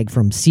price tag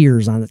from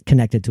Sears on it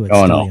connected to it.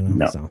 Oh, still,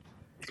 no. So.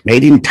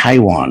 Made in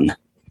Taiwan.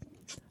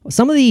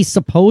 Some of the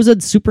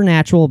supposed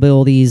supernatural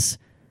abilities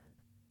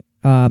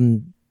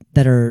that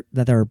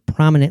are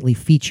prominently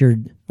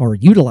featured or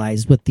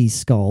utilized with these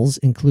skulls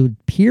include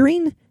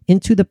peering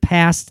into the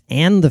past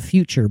and the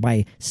future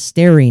by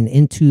staring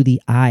into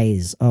the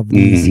eyes of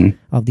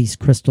these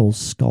crystal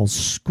skulls,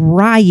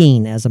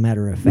 scrying, as a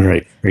matter of fact.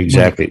 Right,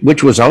 exactly.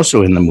 Which was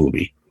also in the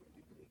movie.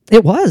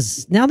 It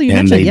was. Now that you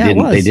mentioned it, it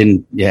was. They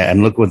didn't,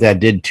 and look what that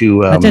did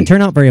to... that didn't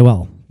turn out very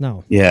well.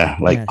 No. Yeah,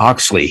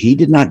 Oxley, he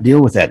did not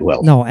deal with that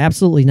well. No,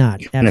 absolutely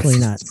not.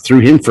 Absolutely not.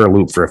 Threw him for a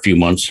loop for a few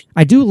months.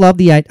 I do love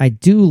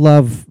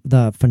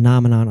the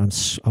phenomenon of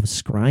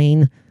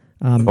scrying.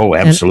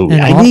 Absolutely.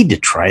 I need to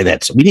try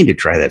that. We need to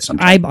try that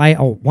sometime. I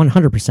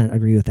 100%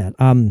 agree with that.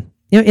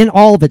 In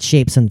all of its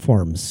shapes and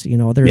forms,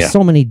 there's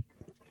so many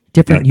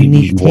different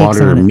unique takes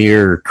water, on it.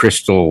 Mirror,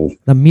 crystal.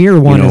 The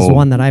mirror one is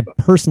one that I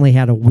personally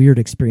had a weird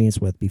experience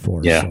with before.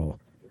 Yeah. So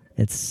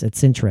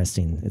it's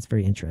interesting. It's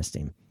very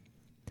interesting.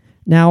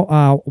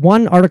 Now,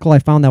 one article I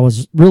found that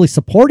was really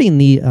supporting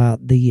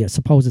the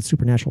supposed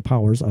supernatural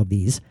powers of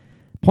these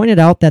pointed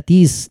out that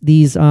these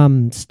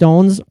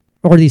stones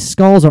or these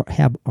skulls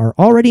are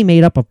already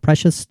made up of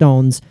precious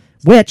stones,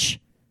 which,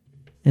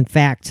 in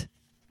fact,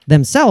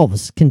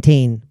 themselves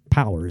contain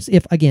powers.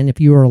 If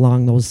you are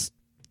along those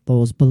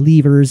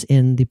believers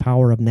in the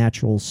power of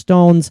natural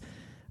stones,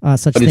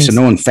 such. But it's a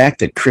known fact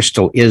that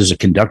crystal is a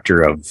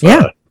conductor of.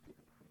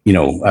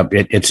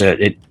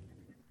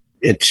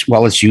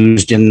 It's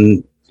used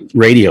in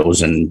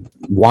radios and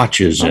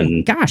watches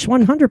and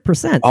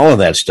 100%. All of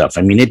that stuff.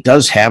 I mean, it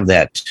does have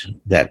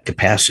that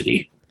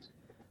capacity.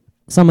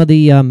 Some of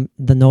the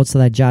notes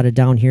that I jotted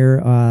down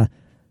here,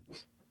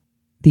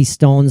 these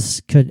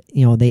stones could,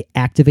 they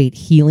activate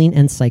healing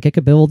and psychic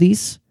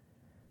abilities.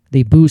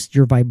 They boost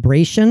your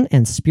vibration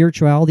and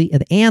spirituality,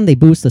 and they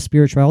boost the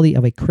spirituality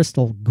of a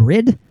crystal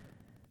grid.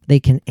 They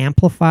can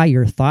amplify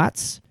your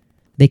thoughts.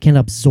 They can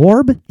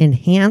absorb,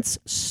 enhance,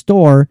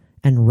 store,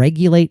 and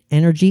regulate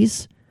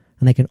energies.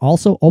 And they can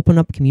also open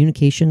up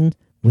communication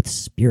with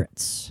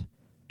spirits.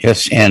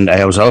 Yes, and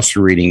I was also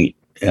reading,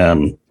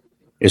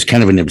 it's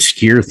kind of an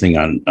obscure thing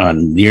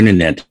on the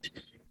internet,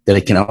 that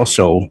it can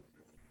also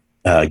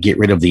get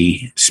rid of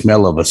the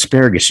smell of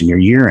asparagus in your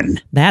urine.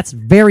 That's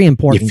very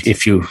important.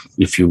 If you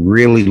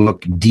really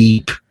look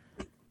deep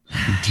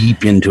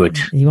into it.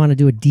 You want to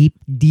do a deep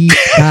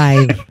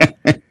dive.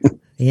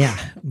 Yeah.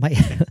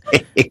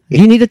 Do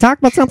you need to talk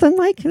about something,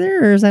 Mike?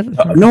 There, or is that?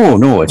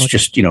 No. It's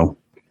just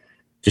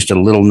a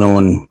little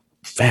known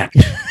fact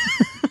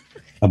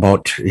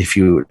about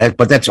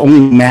but that's only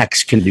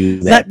Max can do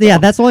that.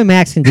 That's only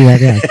Max can do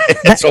that. Yeah.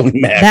 That's only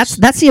Max.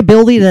 That's the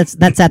ability that's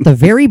at the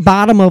very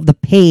bottom of the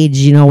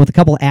page, with a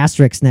couple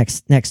asterisks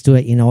next to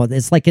it.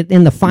 It's like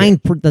in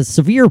the the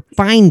severe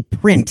fine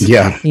print.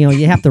 Yeah.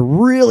 You have to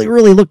really,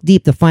 really look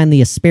deep to find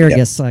the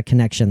asparagus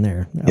connection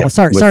there. Yeah. Oh,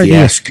 sorry.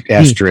 The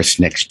asterisk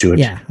next to it.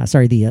 Yeah.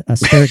 Sorry, the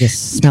asparagus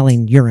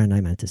smelling urine,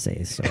 I meant to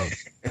say. So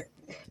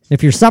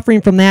if you're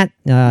suffering from that,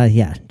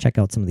 check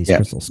out some of these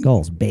crystal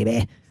skulls,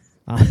 baby.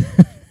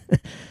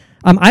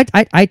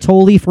 I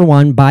totally, for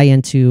one, buy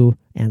into,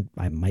 and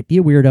I might be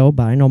a weirdo,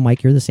 but I know,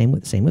 Mike, you're the same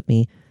with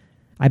me.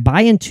 I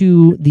buy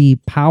into the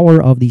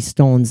power of these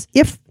stones,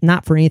 if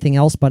not for anything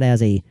else, but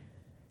as a,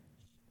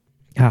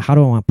 how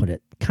do I want to put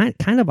it?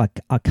 Kind of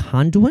a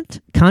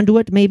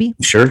conduit, maybe.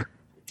 Sure.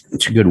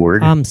 It's a good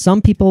word.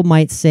 Some people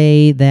might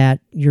say that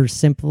you're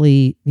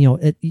simply,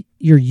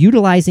 you're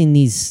utilizing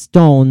these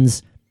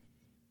stones.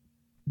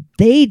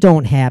 They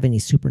don't have any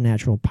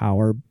supernatural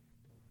power,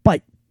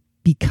 but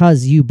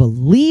because you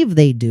believe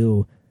they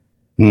do,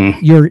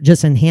 you're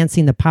just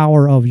enhancing the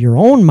power of your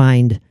own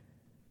mind.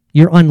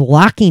 You're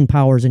unlocking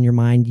powers in your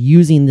mind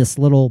using this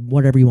little,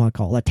 whatever you want to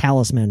call it, a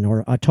talisman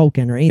or a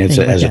token or anything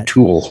as a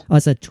tool.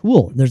 As a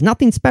tool. There's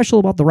nothing special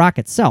about the rock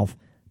itself,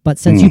 but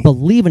since you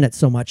believe in it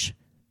so much,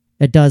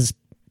 it does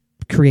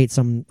create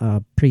some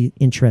pretty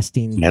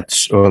interesting.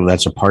 That's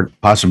a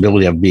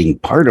possibility of being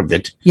part of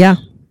it. Yeah.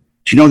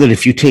 Do you know that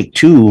if you take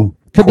two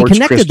quartz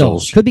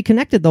crystals, could be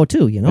connected though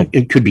too,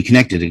 It could be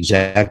connected,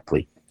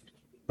 exactly.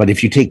 But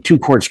if you take two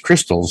quartz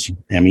crystals,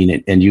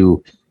 and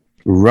you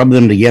rub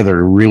them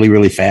together really,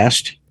 really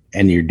fast,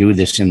 and you do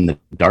this in the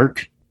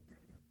dark,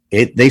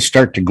 they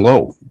start to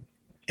glow,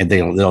 and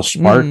they'll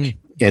spark,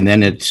 and then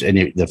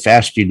the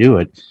faster you do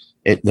it,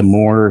 the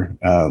more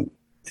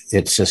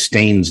it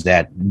sustains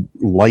that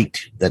light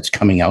that's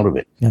coming out of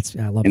it.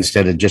 I love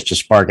instead of just a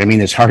spark.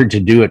 It's hard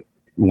to do it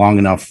long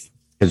enough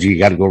because you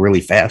got to go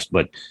really fast,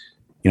 but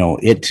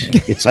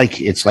it's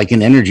like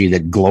an energy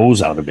that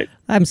glows out of it.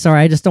 I'm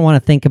sorry, I just don't want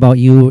to think about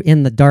you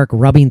in the dark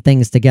rubbing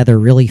things together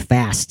really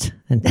fast.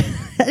 And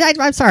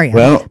I'm sorry.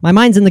 Well, my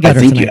mind's in the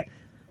gutter tonight.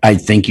 I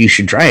think you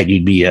should try it.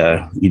 You'd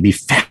be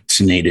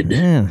fascinated.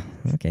 Yeah.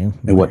 Okay.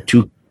 And what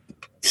two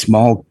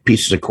small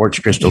pieces of quartz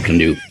crystal can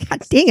do.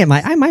 God dang it!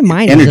 My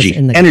mind energy is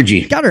in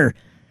the gutter.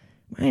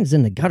 Mine's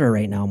in the gutter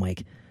right now,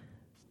 Mike.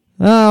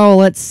 Oh,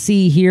 let's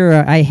see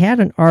here. I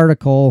had an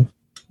article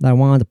that I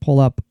wanted to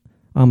pull up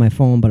on my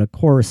phone, but of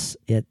course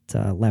it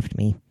left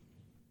me.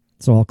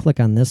 So I'll click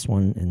on this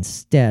one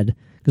instead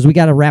because we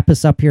got to wrap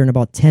this up here in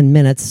about 10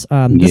 minutes.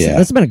 This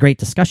has been a great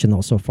discussion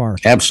though so far.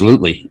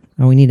 Absolutely.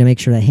 We need to make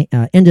sure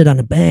that ended on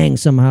a bang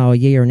somehow.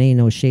 Yay or nay,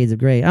 no shades of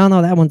gray. I don't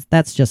know.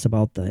 That's just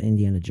about the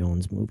Indiana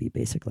Jones movie,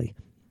 basically.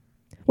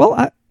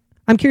 Well,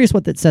 I'm curious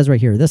what it says right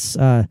here. This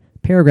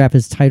paragraph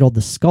is titled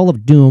 "The Skull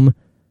of Doom,"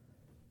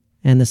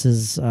 and this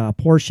is a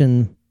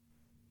portion.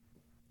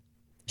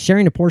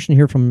 Sharing a portion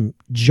here from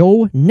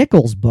Joe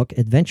Nichols' book,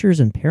 Adventures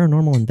in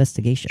Paranormal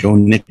Investigation. Joe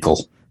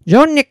Nichols.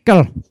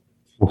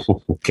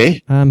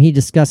 Okay. He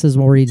discusses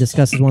one of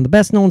the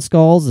best-known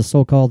skulls, the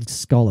so-called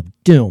Skull of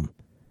Doom.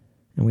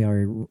 And we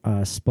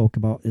already spoke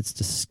about its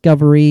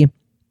discovery.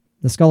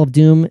 The Skull of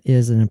Doom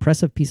is an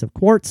impressive piece of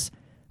quartz,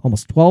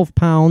 almost 12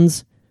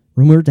 pounds,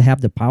 rumored to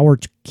have the power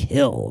to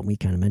kill. And we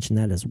kind of mentioned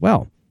that as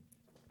well.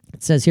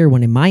 It says here,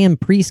 when a Mayan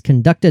priest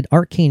conducted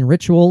arcane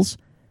rituals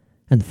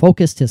and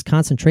focused his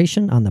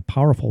concentration on the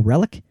powerful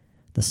relic,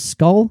 the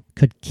skull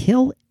could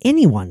kill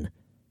anyone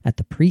at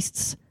the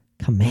priest's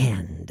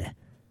command.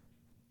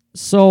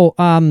 So,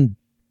 I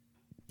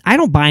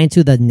don't buy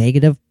into the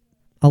negative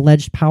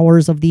alleged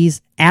powers of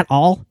these at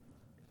all.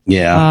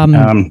 Yeah.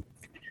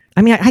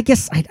 I mean, I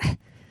guess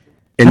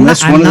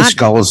unless one of the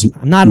skulls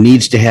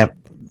needs to have.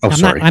 Oh,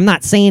 sorry. I'm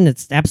not saying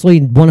it's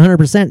absolutely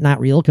 100%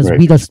 not real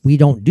because we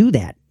don't do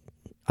that.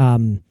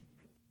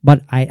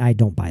 But I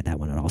don't buy that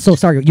one at all. So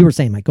sorry, you were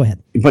saying, Mike. Go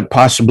ahead. But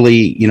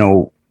possibly,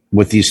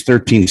 with these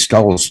 13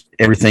 skulls,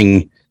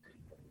 everything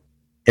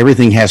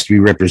has to be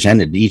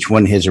represented. Each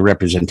one has a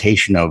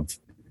representation of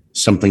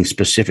something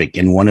specific,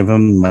 and one of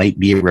them might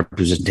be a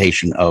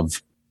representation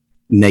of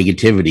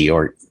negativity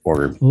or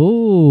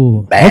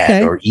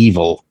bad or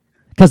evil.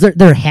 Because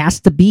there has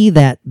to be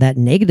that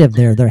negative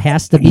there. There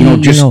has to be,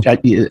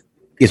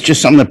 it's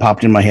just something that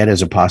popped in my head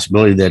as a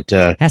possibility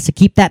that has to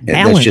keep that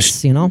balance.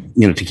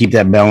 To keep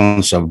that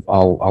balance of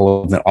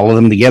all of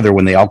them together.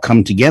 When they all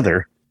come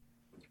together,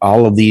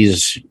 all of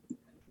these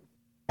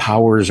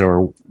powers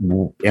or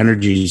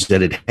energies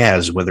that it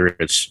has, whether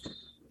it's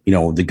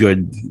the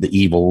good, the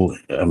evil,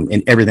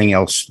 and everything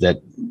else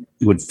that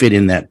would fit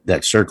in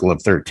that circle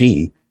of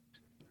 13.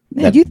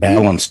 Man, that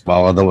balance of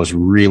all of those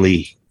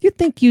really. You'd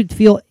think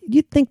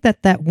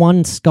that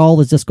one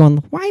skull is just going,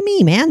 why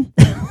me, man?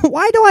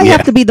 Why do I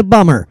have to be the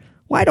bummer?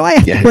 Why do I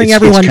have to bring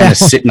everyone down? It's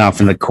kind of sitting off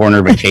in the corner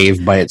of a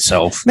cave by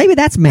itself. Maybe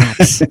that's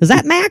Max. Is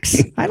that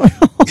Max? I don't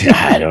know.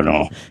 I don't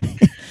know.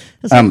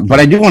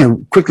 But I do want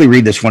to quickly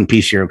read this one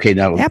piece here. Okay,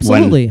 now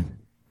absolutely.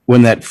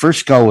 When that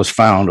first skull was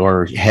found,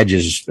 or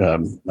Hedges'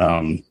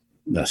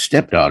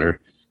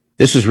 stepdaughter,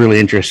 this is really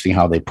interesting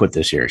how they put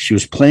this here. She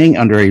was playing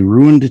under a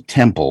ruined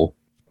temple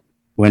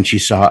when she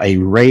saw a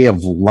ray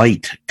of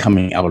light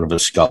coming out of a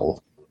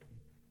skull.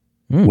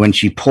 When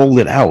she pulled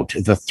it out,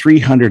 the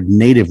 300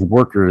 native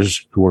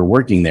workers who were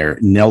working there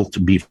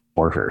knelt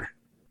before her.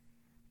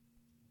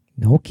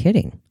 No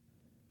kidding.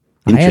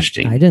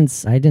 Interesting. I didn't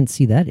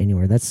see that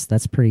anywhere. That's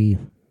pretty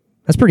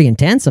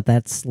intense if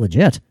that's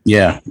legit.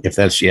 Yeah,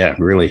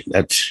 really,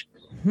 that's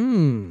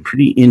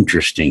pretty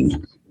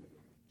interesting.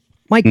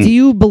 Mike, do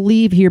you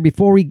believe here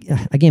before we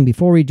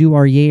do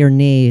our yay or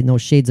nay, no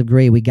shades of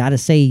gray, we got to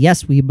say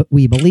yes, we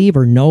believe,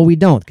 or no, we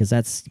don't,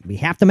 because we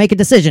have to make a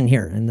decision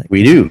here. And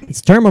we do.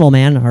 It's terminal,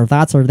 man. Our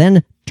thoughts are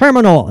then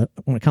terminal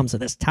when it comes to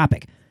this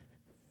topic.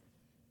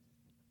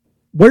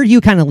 Where do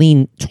you kind of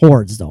lean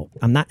towards, though?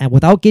 I'm not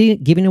without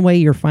giving away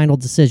your final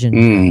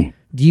decision.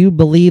 Do you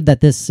believe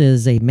that this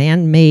is a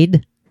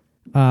man-made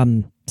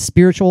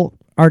spiritual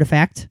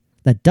artifact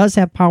that does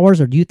have powers,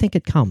 or do you think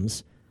it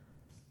comes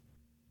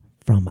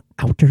from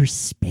outer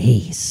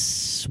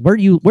space? Where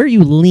do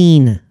you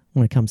lean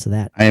when it comes to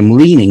that? I am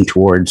leaning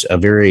towards a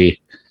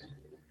very,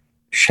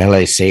 shall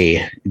I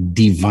say,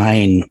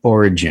 divine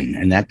origin,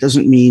 and that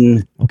doesn't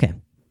mean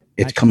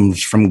it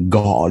comes from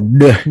God.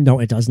 No,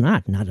 it does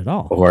not at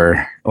all.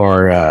 Or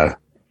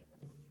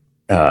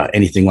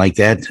anything like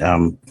that.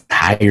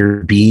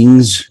 Higher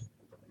beings.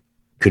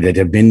 Could it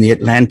have been the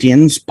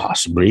Atlanteans?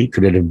 Possibly.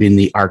 Could it have been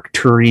the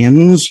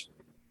Arcturians?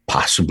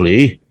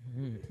 Possibly.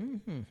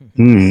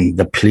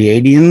 The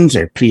Pleiadians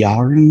or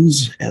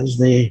Pleiadians, as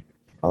they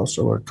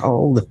also are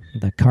called.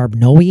 The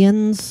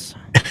Carbonians?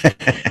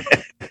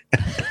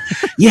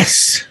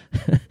 Yes,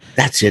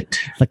 that's it.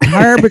 The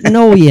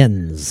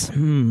Carbonians.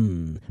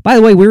 By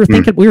the way, we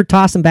were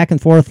tossing back and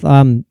forth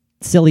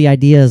silly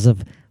ideas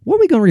of what are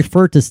we going to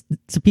refer to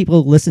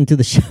people who listen to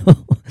the show.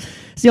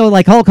 So,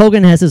 like Hulk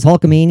Hogan has his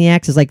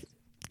Hulkamaniacs. It's like,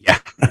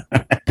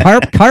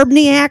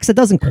 Carboniacs. It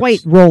doesn't quite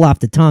roll off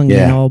the tongue,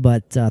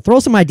 but throw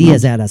some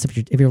ideas at us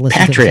if you're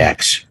listening.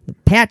 Patriarchs.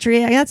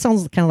 Patriarch. That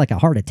sounds kind of like a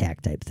heart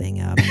attack type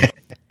thing. I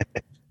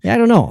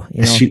don't know.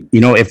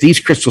 If these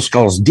crystal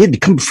skulls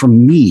did come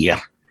from me,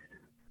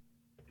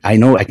 I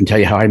know I can tell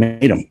you how I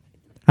made them.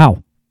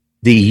 How?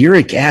 The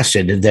uric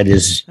acid that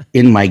is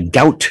in my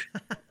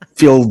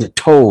gout-filled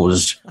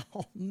toes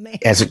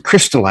as it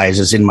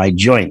crystallizes in my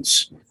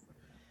joints.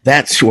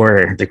 That's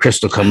where the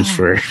crystal comes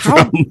from.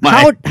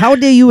 How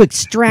do you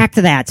extract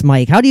that,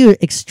 Mike? How do you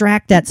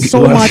extract that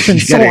so much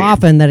and so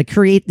often that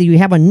you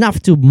have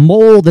enough to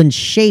mold and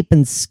shape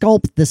and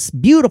sculpt this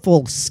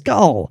beautiful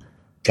skull?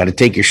 Got to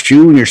take your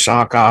shoe and your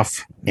sock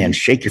off and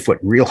shake your foot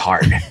real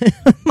hard.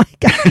 Oh my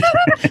God.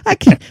 I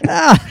can't,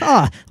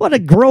 what a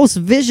gross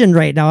vision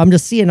right now. I'm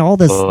just seeing all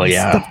this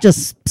stuff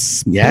just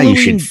spilling. Yeah, you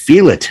should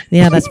feel it.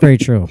 Yeah, that's very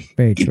true.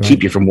 Very true.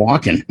 Keep you from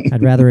walking.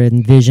 I'd rather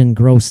envision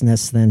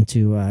grossness than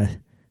to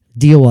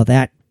deal with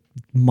that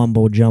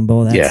mumbo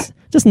jumbo. That's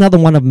just another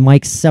one of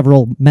Mike's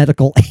several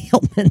medical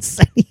ailments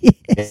he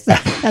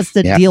has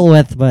to deal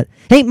with. But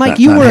hey, Mike,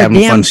 you were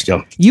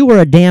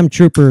a damn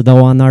trooper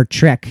though on our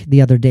trek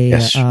the other day.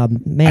 Yes,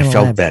 man, I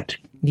felt that.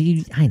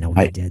 I know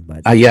you did,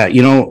 but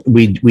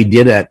we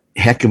did a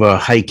heck of a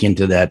hike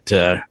into that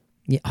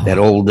that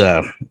old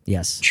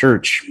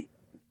church.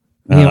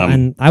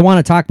 And I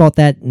want to talk about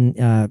that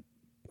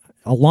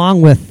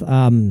along with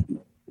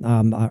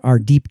our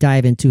deep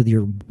dive into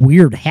your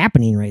weird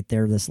happening right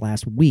there this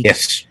last week.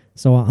 Yes.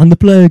 So on the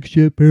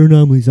flagship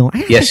Paranomaly Zone. I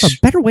have a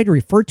better way to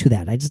refer to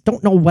that. I just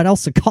don't know what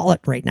else to call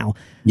it right now.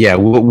 Yeah,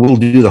 we'll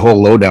do the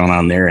whole lowdown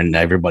on there, and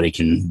everybody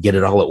can get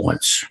it all at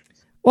once.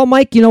 Well,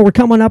 Mike, we're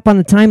coming up on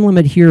the time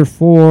limit here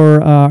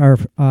for our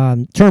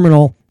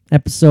terminal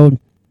episode.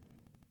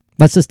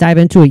 Let's just dive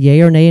into it.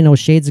 Yay or nay, no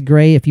shades of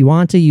gray. If you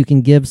want to, you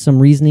can give some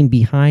reasoning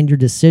behind your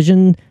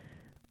decision.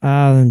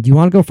 Do you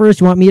want to go first?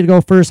 Do you want me to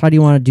go first? How do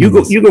you want to do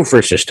this? You go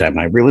first this time.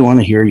 I really want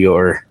to hear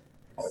your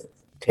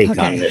take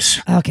on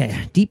this.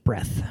 Okay, deep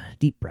breath.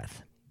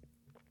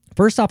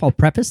 First off, I'll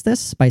preface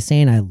this by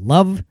saying I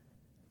love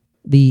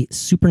the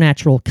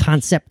supernatural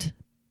concept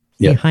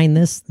behind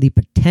this, the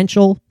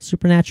potential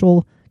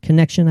supernatural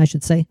connection, I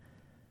should say.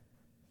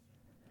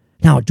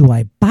 Now, do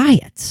I buy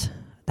it?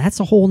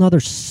 That's a whole nother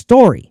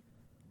story.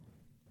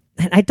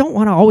 And I don't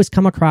want to always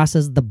come across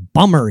as the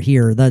bummer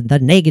here, the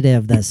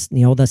negative,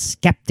 the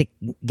skeptic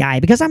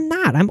guy, because I'm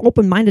not. I'm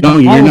open-minded. No,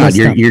 you're not.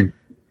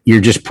 You're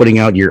just putting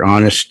out your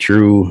honest,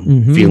 true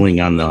feeling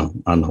on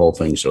the whole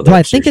thing. So do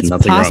I think it's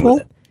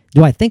possible?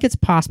 Do I think it's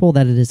possible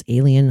that it is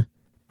alien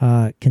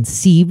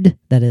conceived,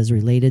 that is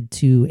related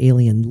to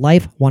alien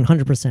life?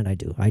 100% I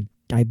do.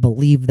 I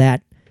believe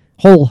that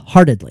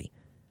wholeheartedly.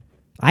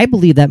 I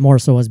believe that more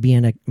so as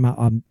being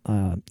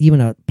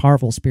even a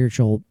powerful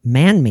spiritual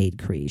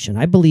man-made creation.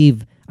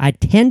 I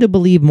tend to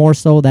believe more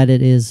so that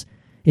it is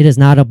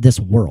not of this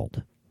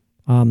world.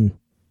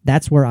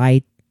 That's where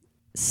I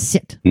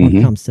sit when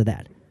it comes to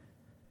that.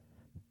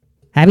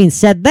 Having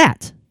said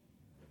that,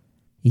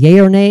 yay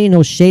or nay,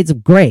 no shades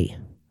of gray.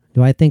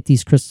 Do I think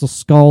these crystal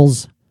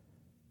skulls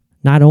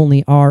not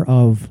only are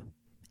of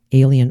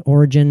alien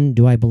origin,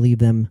 do I believe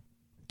them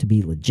to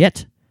be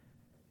legit?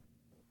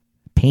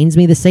 Pains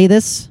me to say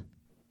this,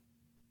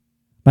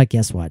 but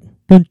guess what?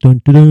 Dun,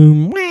 dun,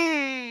 dun,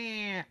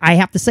 dun. I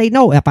have to say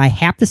no. If I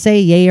have to say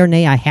yay or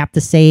nay, I have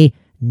to say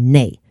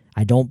nay.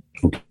 I don't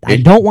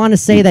want to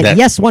say that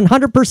yes,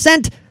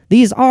 100%.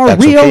 These are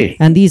real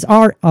and these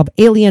are of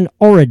alien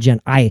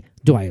origin.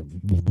 Do I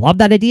love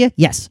that idea?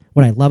 Yes.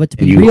 Would I love it to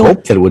be real? You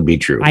hope that it would be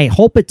true. I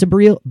hope it to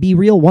be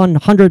real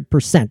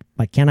 100%.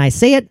 But can I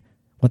say it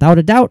without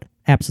a doubt?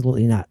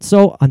 Absolutely not.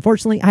 So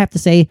unfortunately, I have to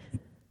say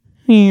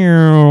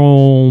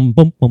no.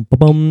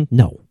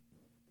 Do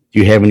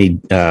you have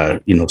any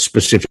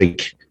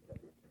specific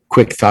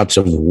quick thoughts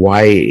of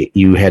why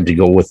you had to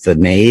go with the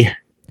nay?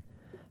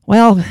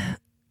 Well,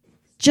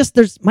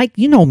 there's Mike,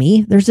 you know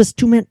me. There's just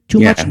too much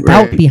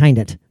doubt behind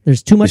it.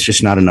 There's too much. It's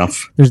just not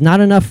enough. There's not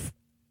enough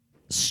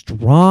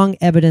strong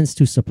evidence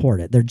to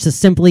support it. There just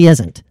simply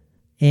isn't.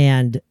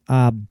 And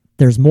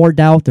there's more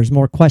doubt. There's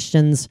more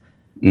questions.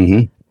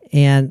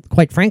 And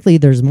quite frankly,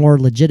 there's more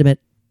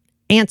legitimate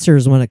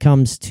answers when it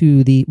comes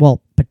to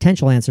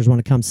potential answers when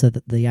it comes to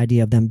the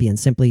idea of them being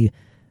simply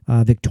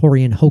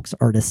Victorian hoax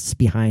artists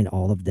behind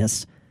all of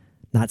this.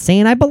 Not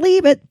saying I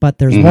believe it, but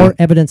there's more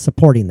evidence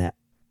supporting that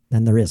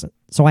than there isn't.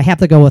 So I have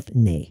to go with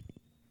nay.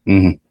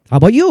 How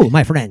about you,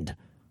 my friend?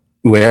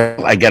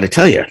 Well, I got to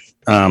tell you,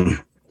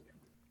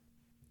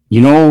 you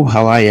know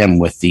how I am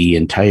with the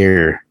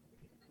entire,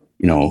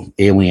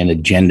 alien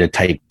agenda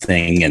type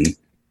thing. And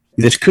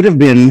this could have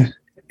been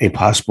a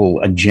possible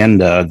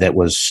agenda that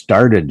was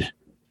started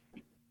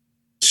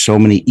so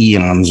many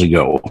eons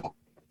ago,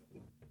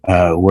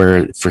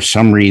 where for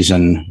some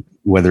reason,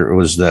 whether it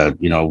was the,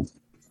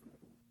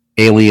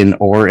 alien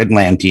or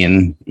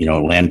Atlantean,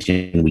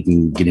 Atlantean, we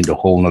can get into a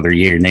whole nother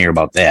year and there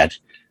about that.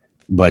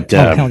 But,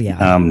 hell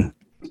yeah.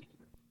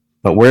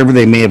 But wherever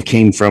they may have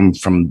came from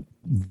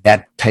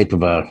that type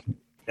of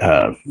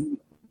a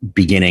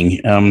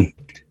beginning,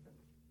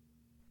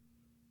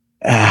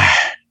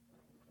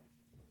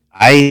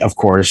 I, of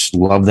course,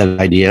 love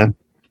that idea.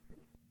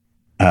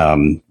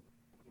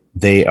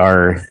 They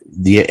are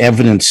the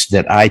evidence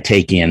that I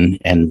take in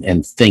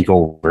and think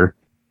over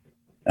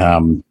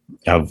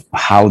of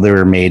how they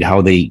were made,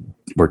 how they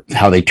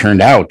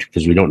turned out,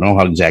 because we don't know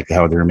exactly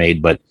how they were made,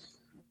 but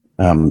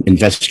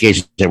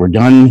investigations that were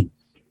done,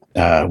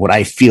 what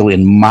I feel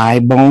in my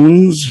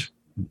bones,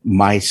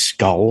 my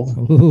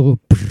skull,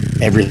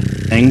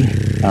 everything.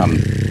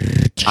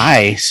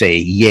 I say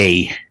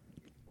yay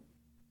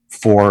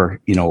for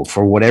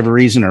whatever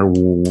reason or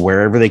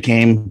wherever they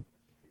came.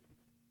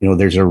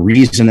 There's a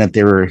reason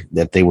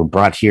that they were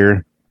brought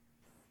here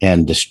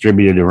and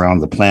distributed around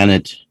the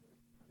planet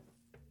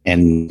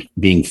and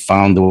being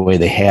found the way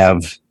they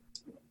have.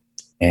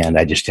 And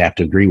I just have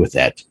to agree with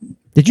that.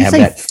 Did you have say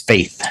that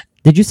faith?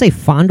 Did you say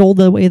fondled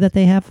the way that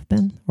they have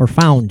been, or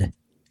found?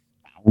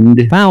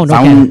 Found.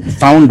 Okay.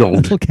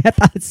 Foundled. Okay, I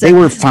thought they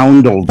were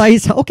foundled.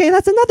 Okay,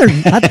 that's another.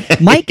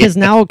 Mike has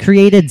now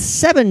created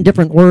 7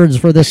 different words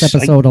for this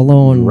episode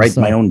alone. Write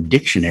my own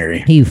dictionary.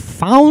 He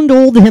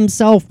foundled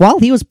himself while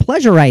he was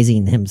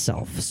pleasurizing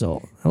himself.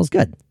 So that was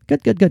good.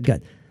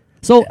 Good.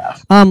 So,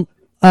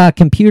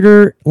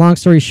 computer. Long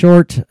story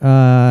short,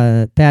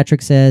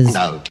 Patrick says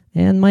no,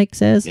 and Mike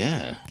says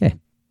yeah. Okay.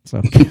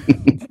 So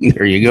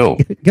there you go.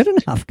 Good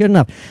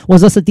enough.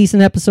 Was this a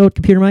decent episode,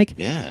 Computer Mike?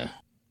 Yeah.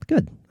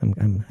 Good.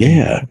 I'm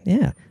yeah.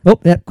 Yeah. Oh,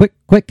 that quick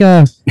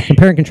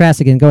compare and contrast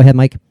again. Go ahead,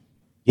 Mike.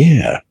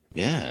 Yeah.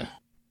 Yeah.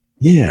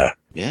 Yeah.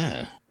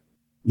 Yeah.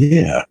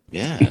 Yeah.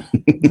 Yeah.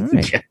 All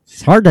right.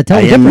 It's hard to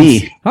tell the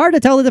difference. Hard to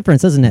tell the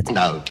difference, isn't it?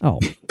 No. Oh,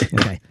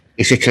 okay.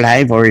 Is it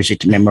live or is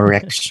it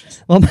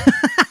Memorex? Well,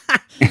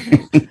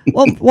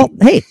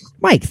 hey,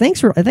 Mike,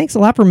 thanks a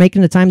lot for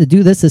making the time to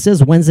do this. This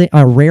is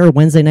a rare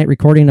Wednesday night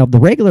recording of the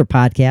regular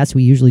podcast.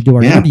 We usually do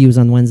our interviews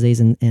on Wednesdays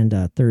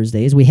and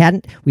Thursdays. We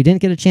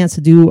didn't get a chance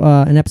to do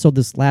an episode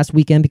this last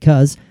weekend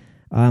because,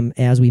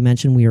 as we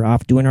mentioned, we were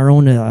off doing our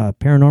own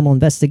paranormal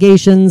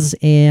investigations,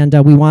 and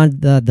we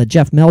wanted the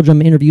Jeff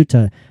Meldrum interview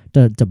to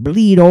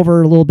bleed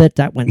over a little bit.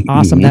 That went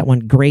awesome. Mm-hmm. That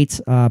went great.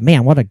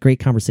 Man, what a great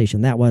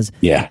conversation that was.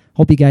 Yeah.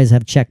 Hope you guys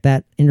have checked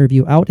that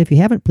interview out. If you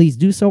haven't, please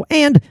do so.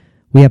 And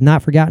we have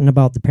not forgotten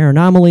about the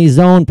Paranomaly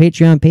Zone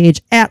Patreon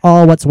page at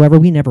all whatsoever.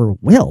 We never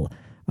will.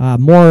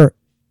 More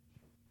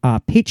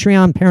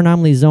Patreon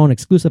Paranomaly Zone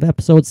exclusive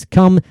episodes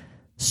come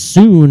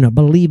soon,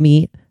 believe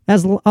me,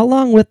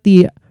 along with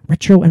the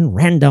Retro and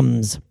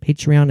Randoms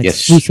Patreon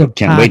exclusive.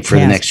 Can't wait for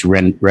the next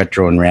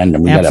Retro and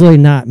Random. Absolutely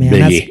not,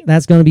 man.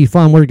 That's going to be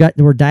fun.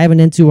 We're diving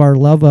into our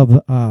love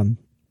of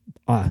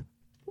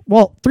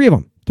three of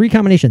them, three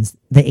combinations: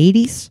 the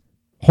 80s,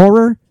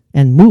 horror,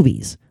 and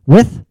movies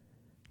with.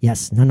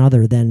 Yes, none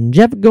other than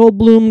Jeff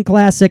Goldblum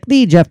classic,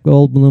 the Jeff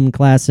Goldblum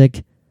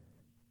classic,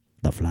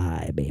 The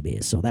Fly, baby.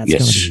 So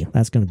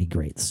that's gonna be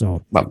great.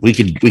 So we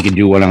could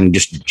do one on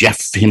just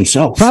Jeff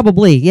himself.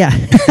 Probably, yeah,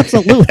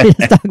 absolutely.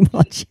 Just talking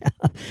about Jeff.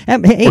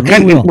 Hey, go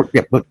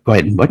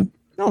ahead, bud.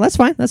 No, that's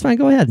fine. That's fine.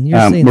 Go ahead.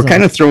 We're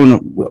kind of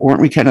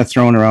weren't we kind of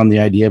throwing around the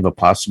idea of a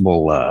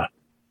possible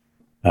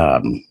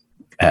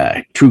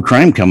true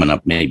crime coming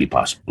up, maybe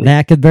possibly.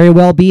 That could very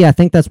well be. I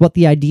think that's what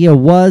the idea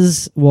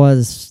was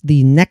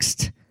the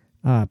next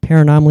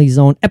Paranomaly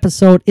Zone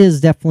episode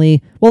is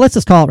definitely, well, let's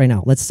just call it right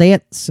now. Let's say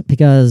it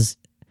because,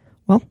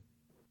 well,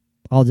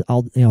 I'll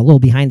a little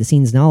behind the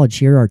scenes knowledge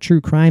here. Our true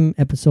crime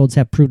episodes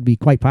have proved to be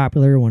quite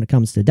popular when it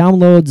comes to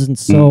downloads, and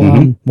so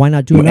why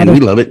not do another? And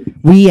we love it.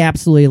 We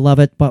absolutely love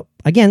it, but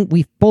again,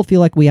 we both feel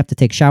like we have to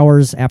take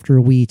showers after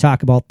we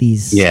talk about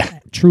these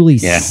truly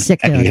sick.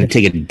 I'm going to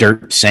take a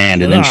dirt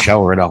sand and then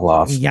shower it all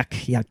off.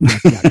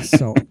 Yuck.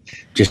 So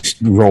just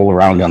roll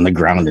around on the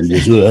ground and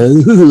just.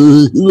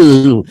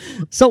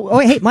 So,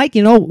 hey, Mike,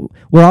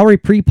 we're already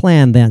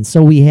pre-planned then.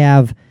 So we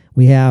have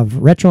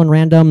Retro and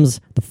Randoms,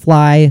 The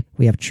Fly.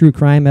 We have True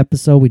Crime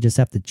episode. We just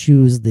have to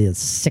choose the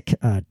sick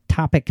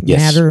topic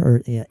matter or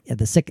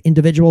the sick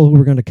individual who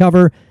we're going to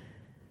cover.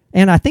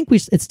 And I think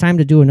it's time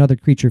to do another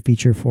creature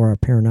feature for our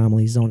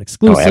Paranomaly Zone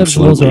exclusives.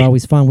 Those are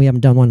always fun. We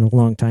haven't done one in a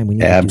long time. We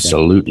need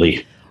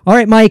absolutely. All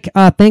right, Mike.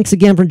 Thanks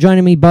again for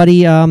joining me,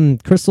 buddy.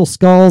 Crystal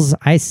Skulls.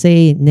 I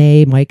say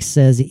nay. Mike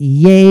says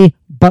yay.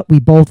 But we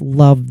both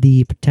love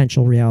the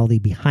potential reality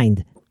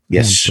behind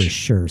them for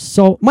sure.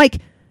 So, Mike,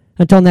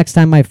 until next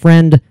time, my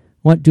friend,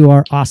 what do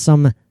our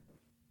awesome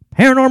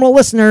paranormal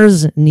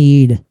listeners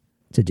need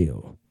to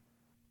do?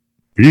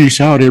 Peace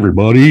out,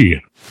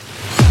 everybody.